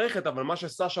נגד המערכת, אבל מה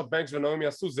שסאשה בנקס ונעמי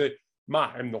עשו זה, מה,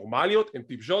 הם נורמליות, הם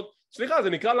טיפשות? סליחה, זה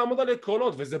נקרא לעמוד על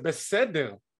עקרונות, וזה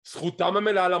בסדר, זכותם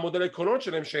המלאה לעמוד על עקרונות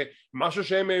שלהם, שמשהו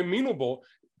שהם האמינו בו,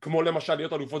 כמו למשל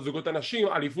להיות אלופות זוגות אנשים,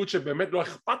 אליפות שבאמת לא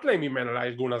אכפת להם ממנה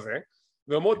לארגון הזה,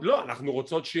 ואומרות לא, אנחנו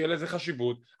רוצות שיהיה לזה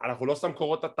חשיבות, אנחנו לא סתם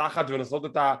קורות את התחת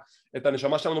ונסות את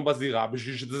הנשמה שלנו בזירה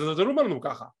בשביל שתזלזלו בנו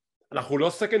ככה, אנחנו לא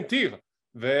סקנד טיר,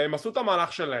 והם עשו את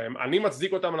המהלך שלהם, אני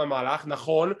מצדיק אותם למהלך,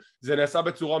 נכון, זה נעשה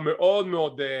בצורה מאוד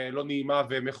מאוד לא נעימה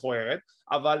ומכוערת,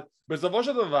 אבל בסופו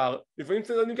של דבר, לפעמים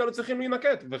צדדים כאלו צריכים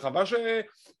להינקט, וחבל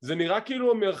שזה נראה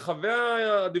כאילו מרחבי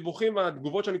הדיווחים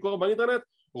והתגובות שאני קורא באינטרנט,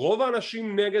 רוב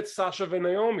האנשים נגד סאשה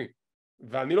ונעמי,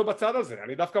 ואני לא בצד הזה,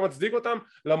 אני דווקא מצדיק אותם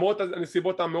למרות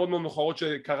הנסיבות המאוד מאוד מאוחרות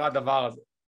שקרה הדבר הזה.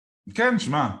 כן,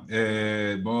 שמע,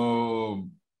 בוא...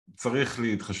 צריך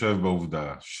להתחשב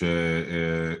בעובדה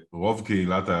שרוב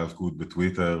קהילת ההיאבקות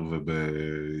בטוויטר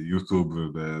וביוטיוב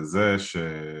ובזה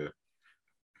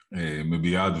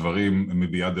שמביעה דברים,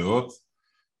 מביעה דעות,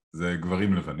 זה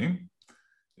גברים לבנים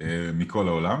מכל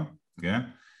העולם, כן?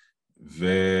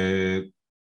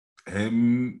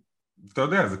 והם, אתה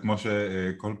יודע, זה כמו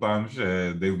שכל פעם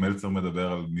שדייב מלצר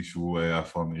מדבר על מישהו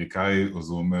אפרו-אמריקאי, אז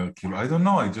הוא אומר, כאילו, I don't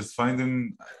know, I just find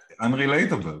him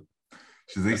unrelatable.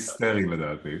 שזה היסטרי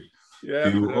לדעתי.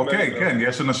 כאילו, אוקיי, כן,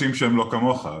 יש אנשים שהם לא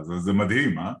כמוך, זה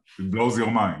מדהים, אה? It blows your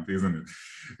mind, isn't it?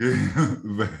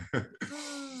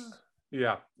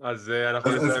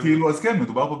 אז כן,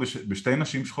 מדובר פה בשתי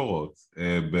נשים שחורות,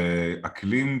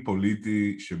 באקלים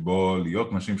פוליטי שבו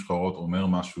להיות נשים שחורות אומר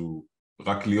משהו,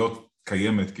 רק להיות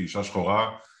קיימת כאישה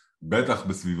שחורה, בטח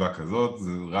בסביבה כזאת,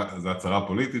 זה הצהרה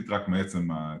פוליטית רק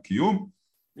מעצם הקיום,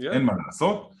 אין מה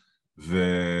לעשות,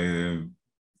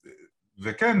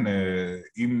 וכן,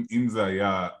 אם זה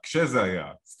היה, כשזה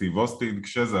היה סטיב אוסטין,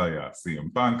 כשזה היה סי.אם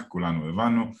פאנק, כולנו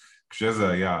הבנו, כשזה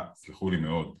היה, סלחו לי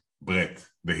מאוד, ברט,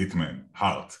 בהיטמן,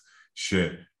 הארט,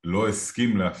 שלא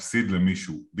הסכים להפסיד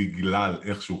למישהו בגלל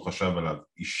איך שהוא חשב עליו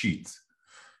אישית,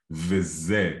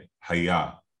 וזה היה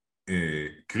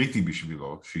קריטי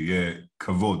בשבילו, שיהיה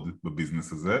כבוד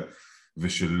בביזנס הזה,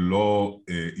 ושלא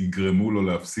יגרמו לו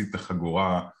להפסיד את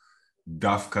החגורה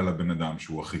דווקא לבן אדם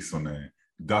שהוא הכי שונא,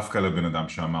 דווקא לבן אדם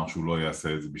שאמר שהוא לא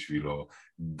יעשה את זה בשבילו,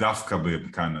 דווקא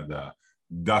בקנדה,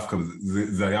 דווקא,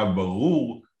 זה היה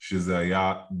ברור שזה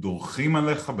היה דורכים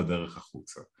עליך בדרך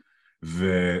החוצה.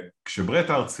 וכשברט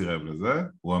הארט סירב לזה,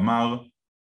 הוא אמר,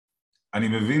 אני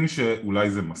מבין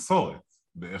שאולי זה מסורת,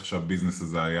 באיך שהביזנס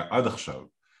הזה היה עד עכשיו,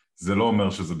 זה לא אומר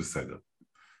שזה בסדר.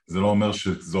 זה לא אומר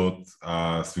שזאת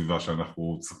הסביבה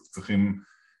שאנחנו צריכים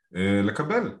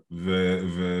לקבל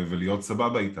ולהיות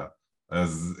סבבה איתה.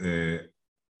 אז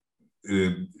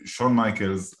שון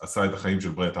מייקלס עשה את החיים של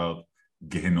ברט הארט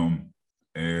גיהנום,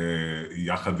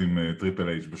 יחד עם טריפל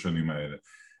אייץ' בשנים האלה.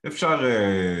 אפשר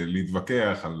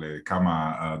להתווכח על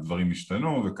כמה הדברים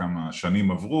השתנו וכמה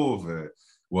שנים עברו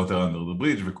ו-Water Under the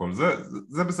Bridge וכל זה,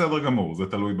 זה בסדר גמור, זה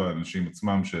תלוי באנשים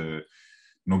עצמם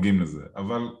שנוגעים לזה.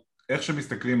 אבל איך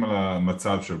שמסתכלים על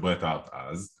המצב של ברט הארט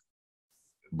אז,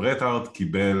 ברט הארט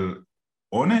קיבל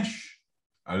עונש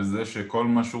על זה שכל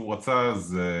מה שהוא רצה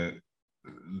זה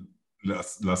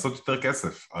לעשות יותר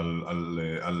כסף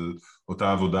על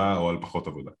אותה עבודה או על פחות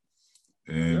עבודה.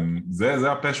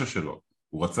 זה הפשע שלו.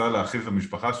 הוא רצה להאכיל את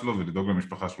המשפחה שלו ולדאוג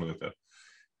למשפחה שלו יותר.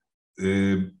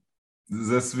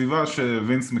 זה סביבה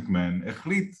שווינס מקמן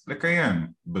החליט לקיים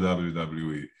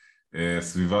ב-WWE.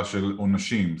 סביבה של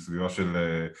עונשים, סביבה של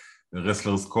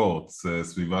רסלרס קורטס,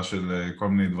 סביבה של כל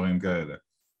מיני דברים כאלה.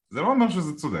 זה לא אומר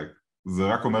שזה צודק, זה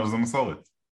רק אומר שזה מסורת.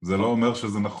 זה לא אומר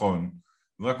שזה נכון,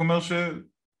 זה רק אומר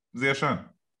שזה ישן.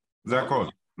 זה הכל.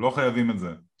 לא חייבים את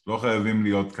זה. לא חייבים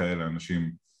להיות כאלה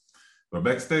אנשים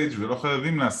בבקסטייג' ולא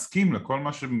חייבים להסכים לכל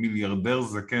מה שמיליארדר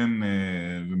זקן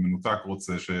ומנותק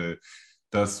רוצה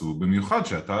שתעשו, במיוחד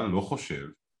שאתה לא חושב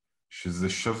שזה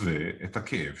שווה את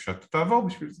הכאב שאתה תעבור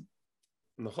בשביל זה.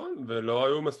 נכון, ולא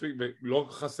היו מספיק, ולא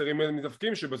חסרים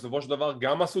מתאבקים שבסופו של דבר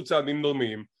גם עשו צעדים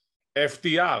דומים,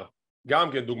 FTR,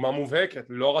 גם כן דוגמה מובהקת,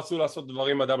 לא רצו לעשות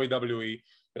דברים ב-WWE,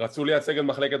 רצו לייצג את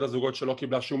מחלקת הזוגות שלא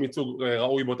קיבלה שום ייצוג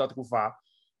ראוי באותה תקופה,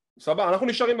 סבבה, אנחנו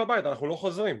נשארים בבית, אנחנו לא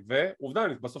חוזרים, ועובדה,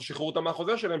 בסוף שחררו אותם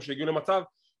מהחוזה שלהם שהגיעו למצב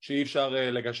שאי אפשר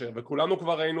לגשר, וכולנו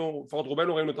כבר ראינו, לפחות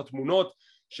רובנו ראינו את התמונות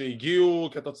שהגיעו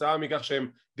כתוצאה מכך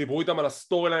שהם דיברו איתם על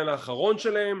הסטורי ליין האחרון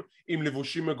שלהם, עם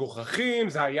לבושים מגוחכים,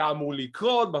 זה היה אמור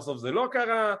לקרות, בסוף זה לא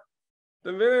קרה,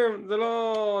 אתם מבינים?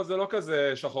 זה לא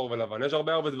כזה שחור ולבן, יש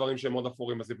הרבה דברים שהם מאוד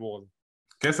אפורים בסיפור הזה.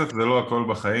 כסף זה לא הכל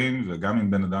בחיים, וגם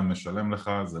אם בן אדם משלם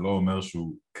לך, זה לא אומר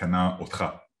שהוא קנה אותך.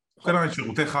 הוא קנה את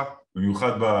שירותיך,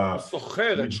 במיוחד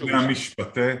במבנה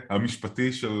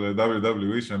המשפטי של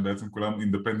WWE, שהם בעצם כולם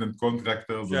independent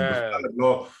contractors, אז בכלל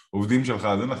לא עובדים שלך,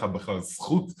 אז אין לך בכלל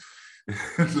זכות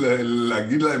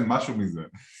להגיד להם משהו מזה.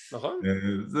 נכון.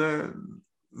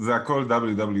 זה הכל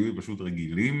WWE פשוט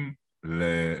רגילים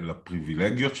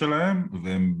לפריבילגיות שלהם,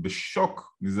 והם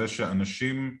בשוק מזה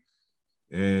שאנשים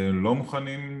לא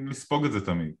מוכנים לספוג את זה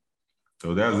תמיד. אתה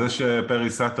יודע, זה שפרי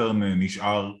סאטרן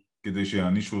נשאר כדי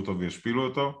שיענישו אותו וישפילו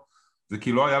אותו, זה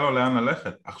כי לא היה לו לאן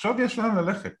ללכת. עכשיו יש לאן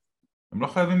ללכת. הם לא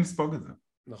חייבים לספוג את זה.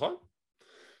 נכון.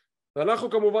 ואנחנו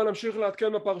כמובן נמשיך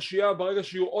לעדכן בפרשייה ברגע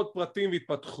שיהיו עוד פרטים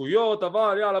והתפתחויות,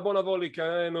 אבל יאללה בוא נעבור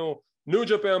להיכננו New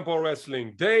Japan Pro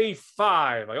Wrestling, Day 5,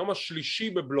 היום השלישי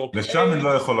בבלוק. לשם הן לא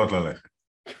יכולות ללכת.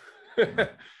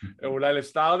 אולי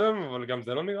לסטארדם, אבל גם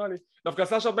זה לא נראה לי. דווקא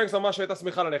סאשה בנקס ממש הייתה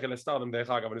שמחה ללכת לסטארדם דרך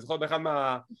אגב, אני זוכר באחד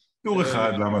טור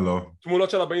אחד, למה לא? תמונות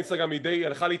שלה באינסטגרם היא די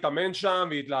הלכה להתאמן שם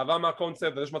והיא התלהבה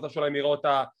מהקונספט ויש מצב שאולי נראה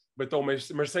אותה בתור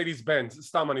מרסדיס בנץ,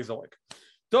 סתם אני זורק.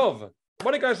 טוב,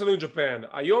 בוא ניכנס לניו ג'פן,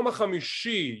 היום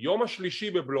החמישי, יום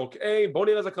השלישי בבלוק A, בואו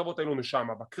נראה איזה קרבות היינו משם.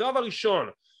 בקרב הראשון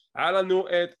היה לנו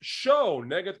את שואו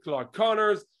נגד קלארק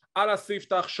קונרס, על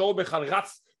הספתח שואו בכלל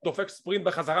רץ, דופק ספרינט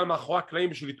בחזרה מאחורי הקלעים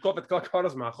בשביל לתקוף את קלארק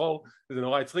קונרס מאחור, זה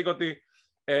נורא הצחיק אותי.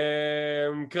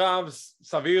 קרב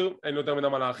סביר, אין יותר מדי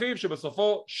מה להרחיב,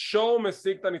 שבסופו שואו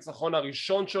משיג את הניצחון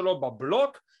הראשון שלו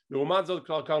בבלוק, לעומת זאת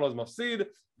קלארק קונרס מפסיד,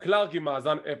 קלארק עם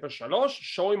מאזן 0-3,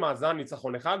 שואו עם מאזן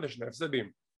ניצחון 1 ושני הפסדים.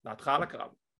 דעתך על הקרב?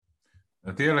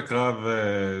 דעתי על הקרב,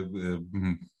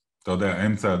 אתה יודע,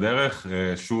 אמצע הדרך,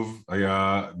 שוב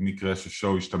היה מקרה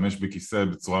ששואו השתמש בכיסא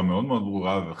בצורה מאוד מאוד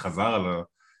ברורה וחזר על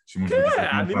השימוש בכיסא.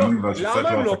 כן, למה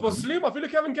הם לא פוסלים? אפילו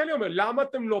קווין קלי אומר, למה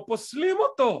אתם לא פוסלים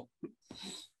אותו?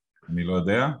 אני לא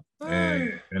יודע,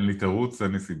 אין לי תירוץ,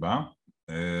 אין לי סיבה.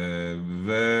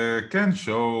 וכן,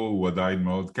 שואו הוא עדיין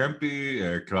מאוד קמפי,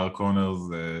 קלארק קונרס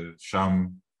שם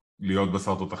להיות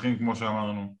בשר תותחים כמו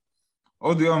שאמרנו.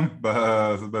 עוד יום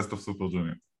ב-Best of Super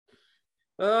Junior.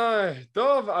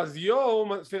 טוב, אז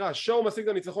שואו משיג את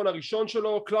הניצחון הראשון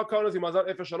שלו, קלארק קונרס עם מאזן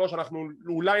 0-3, אנחנו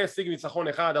אולי נשיג ניצחון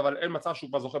אחד, אבל אין מצב שהוא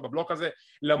כבר זוכה בבלוק הזה,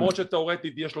 למרות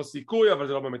שתאורטית יש לו סיכוי, אבל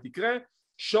זה לא באמת יקרה.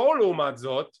 שואו לעומת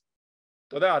זאת,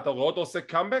 אתה יודע, אתה רואה אותו עושה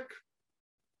קאמבק?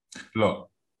 לא.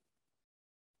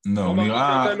 הוא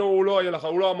נראה... הוא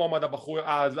לא המועמד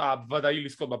הוודאי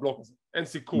לזכות בבלוק הזה, אין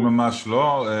סיכוי. ממש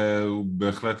לא, הוא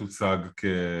בהחלט הוצג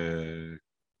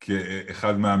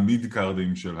כאחד מהמיד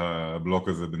קארדים של הבלוק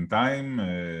הזה בינתיים,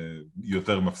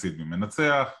 יותר מפסיד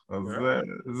ממנצח, אז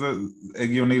זה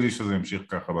הגיוני לי שזה ימשיך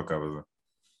ככה בקו הזה.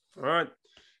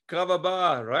 קרב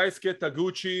הבא, רייסקה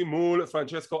טגוצ'י מול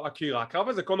פרנצ'סקו אקירה. הקרב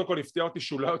הזה קודם כל הפתיע אותי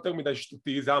שהוא לא יותר מדי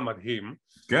שטותי, זה היה מדהים.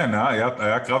 כן,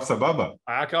 היה קרב סבבה.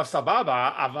 היה קרב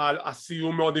סבבה, אבל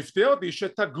הסיום מאוד הפתיע אותי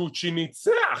שטגוצ'י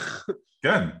ניצח.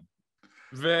 כן.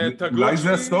 אולי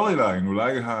זה הסטורי ליין,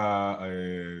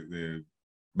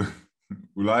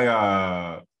 אולי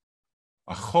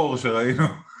החור שראינו,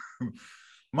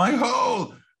 my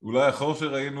hole! אולי החור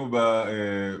שראינו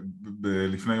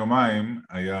לפני יומיים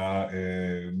היה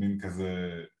מין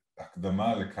כזה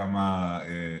הקדמה לכמה,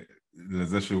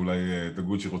 לזה שאולי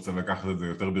טגוצ'י רוצה לקחת את זה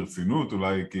יותר ברצינות,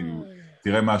 אולי כאילו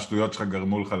תראה מה השטויות שלך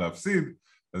גרמו לך להפסיד,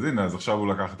 אז הנה, אז עכשיו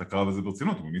הוא לקח את הקרב הזה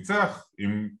ברצינות, הוא ניצח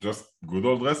עם just good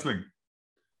old wrestling.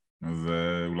 אז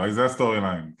אולי זה הסטורי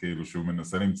ליין, כאילו שהוא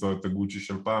מנסה למצוא את טגוצ'י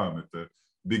של פעם, את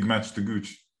ביג מאץ'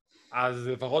 טגוצ'י. אז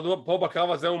לפחות פה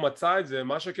בקרב הזה הוא מצא את זה,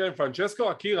 מה שכן,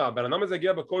 פרנצ'סקו אקירה, הבן אדם הזה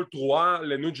הגיע בכל תרועה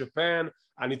לניו ג'פן,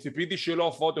 אני ציפיתי שיהיו לו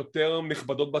הופעות יותר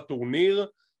נכבדות בטורניר,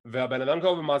 והבן אדם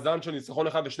כבר במאזן של ניצחון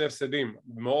אחד ושני הפסדים,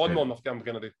 מאוד מאוד מפתיע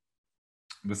מבחינתי.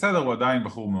 בסדר, הוא עדיין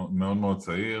בחור מאוד מאוד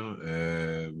צעיר,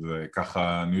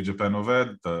 וככה ניו ג'פן עובד,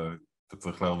 אתה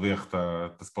צריך להרוויח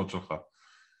את הספוט שלך.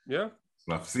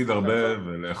 להפסיד הרבה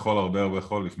ולאכול הרבה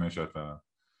חול לפני שאתה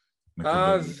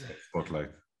מקבל ספוטלייט.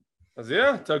 אז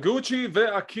טגוצ'י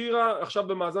ואקירה עכשיו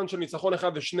במאזן של ניצחון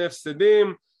אחד ושני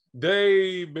הפסדים,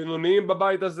 די בינוניים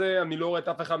בבית הזה, אני לא רואה את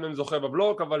אף אחד מהם זוכה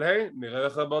בבלוק, אבל היי, נראה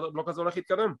איך הבלוק הזה הולך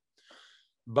להתקדם.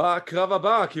 בקרב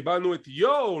הבא קיבלנו את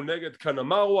יו נגד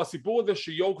קנמרו, הסיפור הזה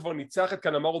שיו כבר ניצח את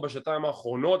קנמרו בשנתיים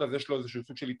האחרונות, אז יש לו איזשהו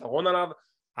סוג של יתרון עליו,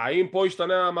 האם פה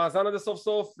ישתנה המאזן הזה סוף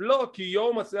סוף? לא, כי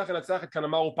יו מצליח לנצח את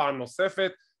קנמרו פעם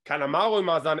נוספת, קנמרו עם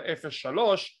מאזן 0-3,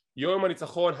 יו עם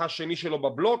הניצחון השני שלו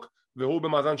בבלוק, והוא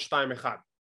במאזן 2-1.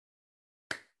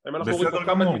 האם אנחנו רואים פה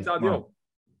קאמבק מצד יו?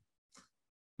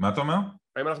 מה אתה אומר?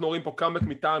 האם אנחנו רואים פה קאמבק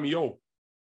מטעם יו?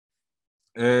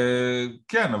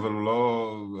 כן, אבל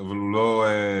הוא לא,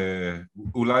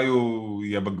 אולי הוא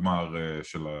יהיה בגמר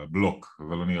של הבלוק,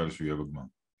 אבל לא נראה לי שהוא יהיה בגמר.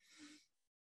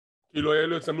 כאילו יהיה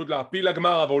לו הצמנות להפיל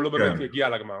לגמר, אבל הוא לא באמת יגיע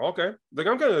לגמר, אוקיי. זה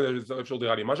גם כן אפשר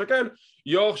נראה לי. מה שכן,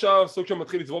 יו עכשיו סוג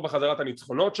שמתחיל לצבור בחזרת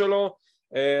הניצחונות שלו,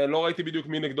 לא ראיתי בדיוק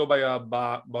מי נגדו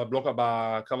בבלוק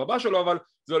בקרב הבא שלו, אבל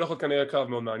זה הולך להיות כנראה קרב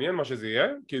מאוד מעניין, מה שזה יהיה,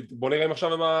 כי בוא נראה אם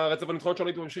עכשיו עם הרצף הניצחונות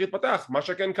שלו ממשיך להתפתח. מה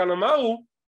שכן כאן אמרו,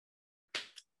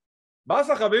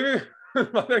 באסה חביבי,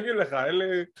 מה אני אגיד לך, אין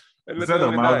לי... בסדר,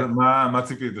 מה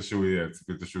ציפית שהוא יהיה?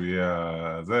 ציפית שהוא יהיה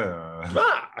זה? מה,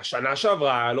 השנה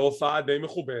שעברה היה לו הופעה די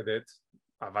מכובדת,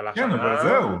 אבל השנה... כן, אבל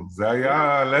זהו, זה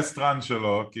היה last run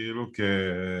שלו, כאילו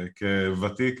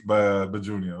כוותיק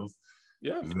בג'וניורס,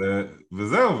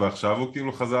 וזהו, ועכשיו הוא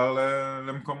כאילו חזר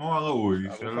למקומו הראוי.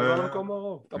 הוא חזר למקומו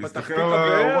הראוי, אתה בתחתית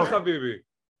הבאר חביבי.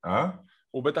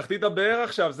 הוא בתחתית הבאר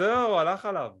עכשיו, זהו, הלך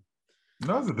עליו.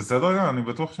 לא, זה בסדר, אני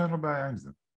בטוח שאין לו בעיה עם זה.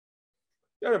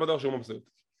 אני בטוח שהוא מבסוט.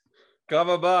 קרב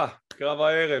הבא, קרב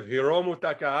הערב, הירומו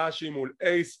טקהאשי מול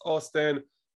אייס אוסטן,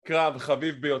 קרב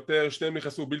חביב ביותר, שניהם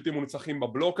נכנסו בלתי מונצחים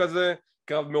בבלוק הזה,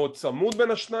 קרב מאוד צמוד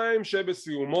בין השניים,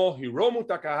 שבסיומו הירומו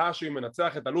טקהאשי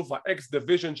מנצח את אלוף האקס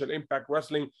דיוויז'ן של אימפקט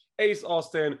רסלינג, אייס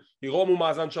אוסטן, הירומו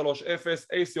מאזן 3-0,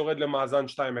 אייס יורד למאזן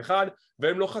 2-1,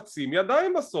 והם לוחצים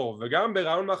ידיים בסוף, וגם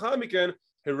ברעיון מאחר מכן,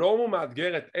 הירומו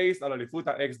מאתגר את אייס על אליפות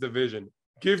האקס דיוויז'ן.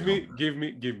 Give me, give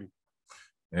me, give me.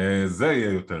 זה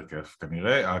יהיה יותר כיף,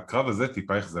 כנראה הקרב הזה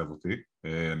טיפה יחזב אותי,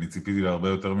 אני ציפיתי להרבה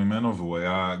יותר ממנו והוא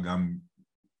היה גם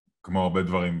כמו הרבה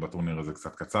דברים בטורניר הזה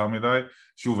קצת קצר מדי,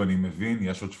 שוב אני מבין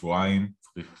יש עוד שבועיים,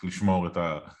 צריך לשמור את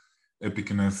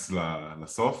האפיקנס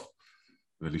לסוף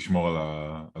ולשמור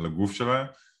על הגוף שלהם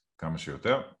כמה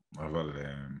שיותר, אבל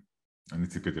אני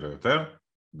ציפיתי ליותר,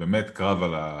 באמת קרב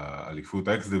על האליפות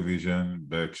אקס דיוויז'ן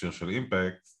בהקשר של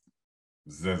אימפקט,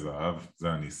 זה זהב,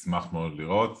 זה אני אשמח מאוד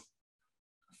לראות,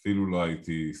 אפילו לא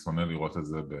הייתי שונא לראות את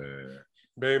זה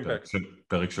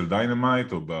בפרק של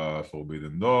דיינמייט או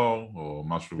בפורבידן דור או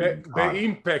משהו עם קהל.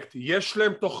 באימפקט, יש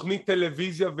להם תוכנית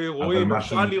טלוויזיה ואירועים,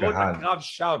 אפשר לראות את הקרב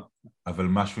שם. אבל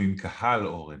משהו עם קהל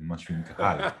אורן, משהו עם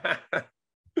קהל.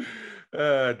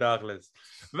 תכלס.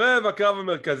 ובקרב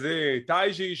המרכזי,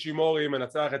 טייג'י שימורי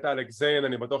מנצח את אלכס זיין,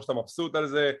 אני בטוח שאתה מבסוט על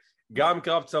זה, גם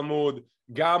קרב צמוד,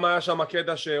 גם היה שם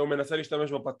הקטע שהוא מנסה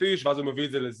להשתמש בפטיש ואז הוא מביא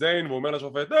את זה לזיין והוא אומר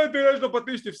לשופט תראה יש לו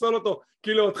פטיש תפסול אותו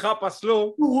כאילו אותך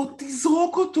פסלו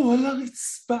תזרוק אותו על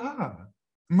הרצפה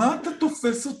מה אתה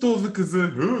תופס אותו וכזה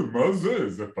מה זה?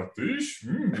 זה פטיש?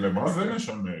 למה זה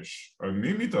משמש?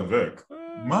 אני מתאבק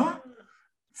מה?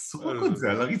 תזרוק את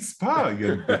זה על הרצפה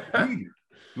ילדתי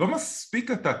לא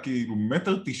מספיק אתה כאילו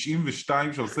 1.92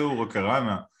 שעושה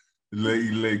אורקרנה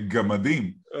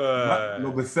לגמדים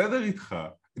לא בסדר איתך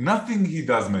Nothing he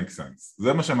does make sense.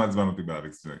 זה מה שמעצבן אותי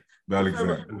באלכס זיין.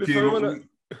 כאילו,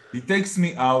 he takes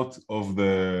me out of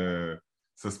the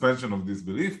suspension of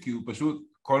disbelief, כי הוא פשוט,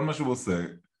 כל מה שהוא עושה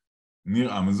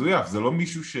נראה מזויף.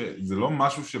 זה לא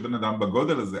משהו שבן אדם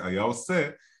בגודל הזה היה עושה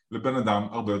לבן אדם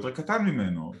הרבה יותר קטן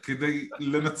ממנו, כדי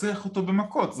לנצח אותו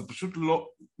במכות. זה פשוט לא,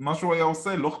 מה שהוא היה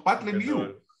עושה, לא אכפת לי מי הוא.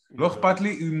 לא אכפת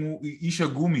לי אם הוא איש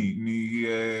הגומי,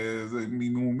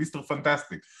 מיסטר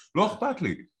פנטסטיק. לא אכפת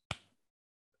לי.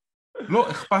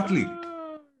 לא, אכפת לי.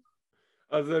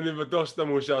 אז אני בטוח שאתה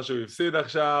מאושר שהוא יפסיד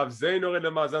עכשיו, זיין יורד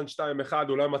למאזן 2-1,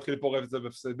 אולי מתחיל פה רבע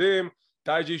בהפסדים,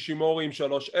 טייג'י שימורי עם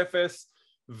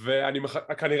 3-0,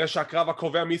 וכנראה שהקרב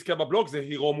הקובע מי יזכה בבלוק זה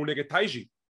הירומו נגד טייג'י.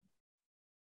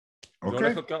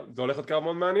 אוקיי. זה הולך להיות קרב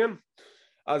מאוד מעניין.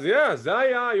 אז זה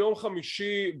היה יום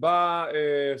חמישי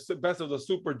ב-Best of the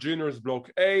Super Juniors בלוק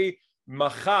A,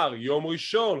 מחר, יום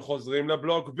ראשון, חוזרים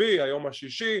לבלוק B, היום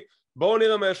השישי, בואו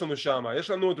נראה מה יש לנו שם. יש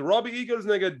לנו את רובי איגלס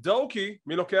נגד דוקי.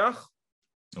 מי לוקח?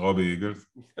 רובי איגלס.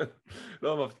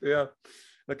 לא מפתיע.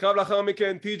 לקרב לאחר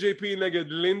מכן TJP נגד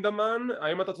לינדמן.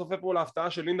 האם אתה צופה פה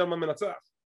להפתעה של לינדמן מנצח?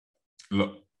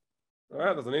 לא.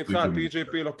 אז אני איתך,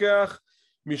 TJP לוקח.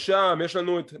 משם יש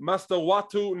לנו את מאסטר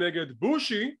וואטו נגד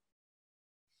בושי.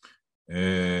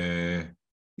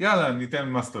 יאללה, ניתן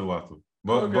מאסטר וואטו.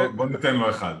 בוא ניתן לו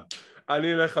אחד.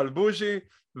 אני אלך על בושי.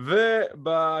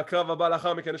 ובקרב הבא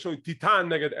לאחר מכן יש לנו טיטן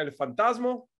נגד אל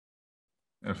פנטזמו.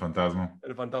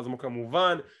 אל פנטזמו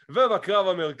כמובן. ובקרב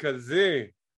המרכזי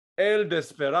אל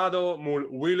דספרדו מול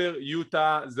ווילר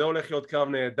יוטה. זה הולך להיות קרב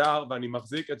נהדר ואני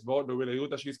מחזיק אצבעות בווילר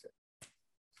יוטה שיזכה.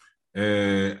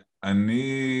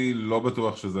 אני לא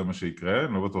בטוח שזה מה שיקרה,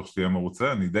 אני לא בטוח שתהיה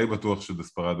מרוצה, אני די בטוח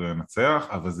שדספרדו ינצח,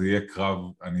 אבל זה יהיה קרב,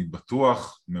 אני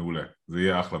בטוח מעולה, זה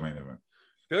יהיה אחלה מיין איבנט.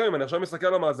 תראה, אם אני עכשיו מסתכל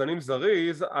על המאזנים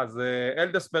זריז, אז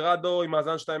אל דספרדו עם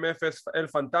מאזן 2-0, אל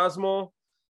פנטזמו,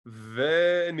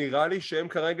 ונראה לי שהם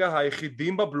כרגע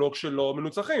היחידים בבלוק שלו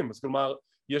מנוצחים, אז כלומר,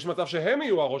 יש מצב שהם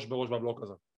יהיו הראש בראש בבלוק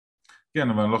הזה. כן,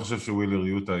 אבל אני לא חושב שווילר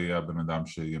יוטה יהיה הבן אדם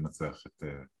שינצח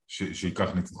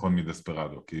שיקח ניצחון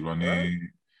מדספרדו, כאילו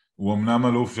הוא אמנם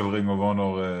אלוף של רינג אוף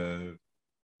אונור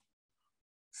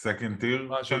סקנד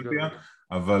טיר צ'מפיון,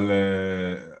 אבל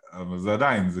זה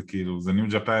עדיין, זה כאילו, זה ניו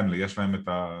ג'פן, יש להם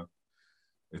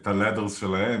את הלדרס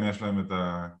שלהם, יש להם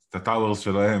את הטאוורס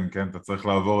שלהם, כן? אתה צריך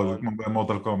לעבור את זה כמו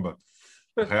במורטל קומבט.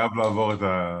 אתה חייב לעבור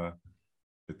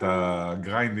את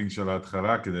הגריינדינג של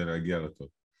ההתחלה כדי להגיע לטוב.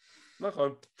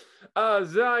 נכון. אז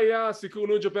זה היה סיקור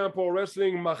ניו ג'פן פרו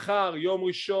רסלינג, מחר יום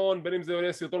ראשון, בין אם זה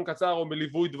יהיה סרטון קצר או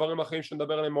בליווי דברים אחרים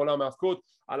שנדבר עליהם מעולם ההפקות,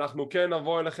 אנחנו כן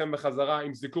נבוא אליכם בחזרה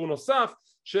עם סיקור נוסף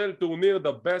של טורניר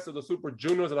The Best of the Super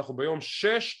Juniors, אנחנו ביום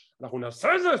 6, אנחנו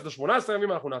נעשה את זה, זה 18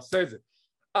 ימים אנחנו נעשה את זה.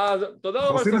 אז תודה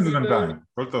רבה. עושים את זה בינתיים,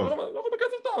 כל טוב. אנחנו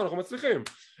בקצב טוב. טוב, אנחנו מצליחים.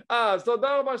 אז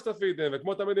תודה רבה שצפיתם,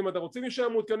 וכמו תמיד אם אתם רוצים להישאר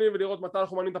מעודכנים ולראות מתי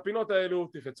אנחנו מעלים את הפינות האלו,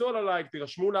 תלחצו על הלייק,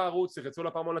 תירשמו לערוץ, תלחצו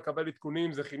לפעמון לקבל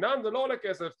עדכונים, זה חינם, זה לא עולה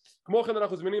כסף. כמו כן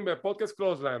אנחנו זמינים בפודקאסט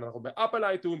קלוזליין, אנחנו באפל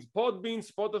אייטונס, פודבין,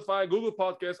 ספוטיפיי, גוגל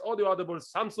פודקאסט, אודיו אדיבול,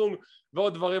 סמסונג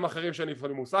ועוד דברים אחרים שאני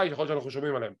אפילו מושג, יכול שאנחנו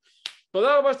שומעים עליהם.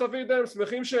 תודה רבה שצפיתם,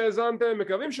 שמחים שהאזנתם,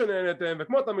 מקווים שנהנתם,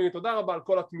 וכמו תמיד תודה רבה על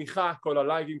כל התמיכה, כל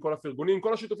הלייקים, כל הפרגונים,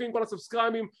 כל השיתופים, כל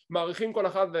הסאבסקרייבים, מעריכים כל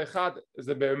אחד ואחד,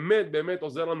 זה באמת באמת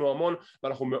עוזר לנו המון,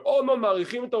 ואנחנו מאוד מאוד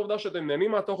מעריכים את העובדה שאתם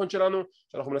נהנים מהתוכן שלנו,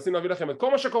 שאנחנו מנסים להביא לכם את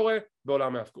כל מה שקורה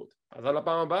בעולם ההפקות. אז עד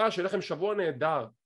לפעם הבאה, שיהיה לכם שבוע נהדר.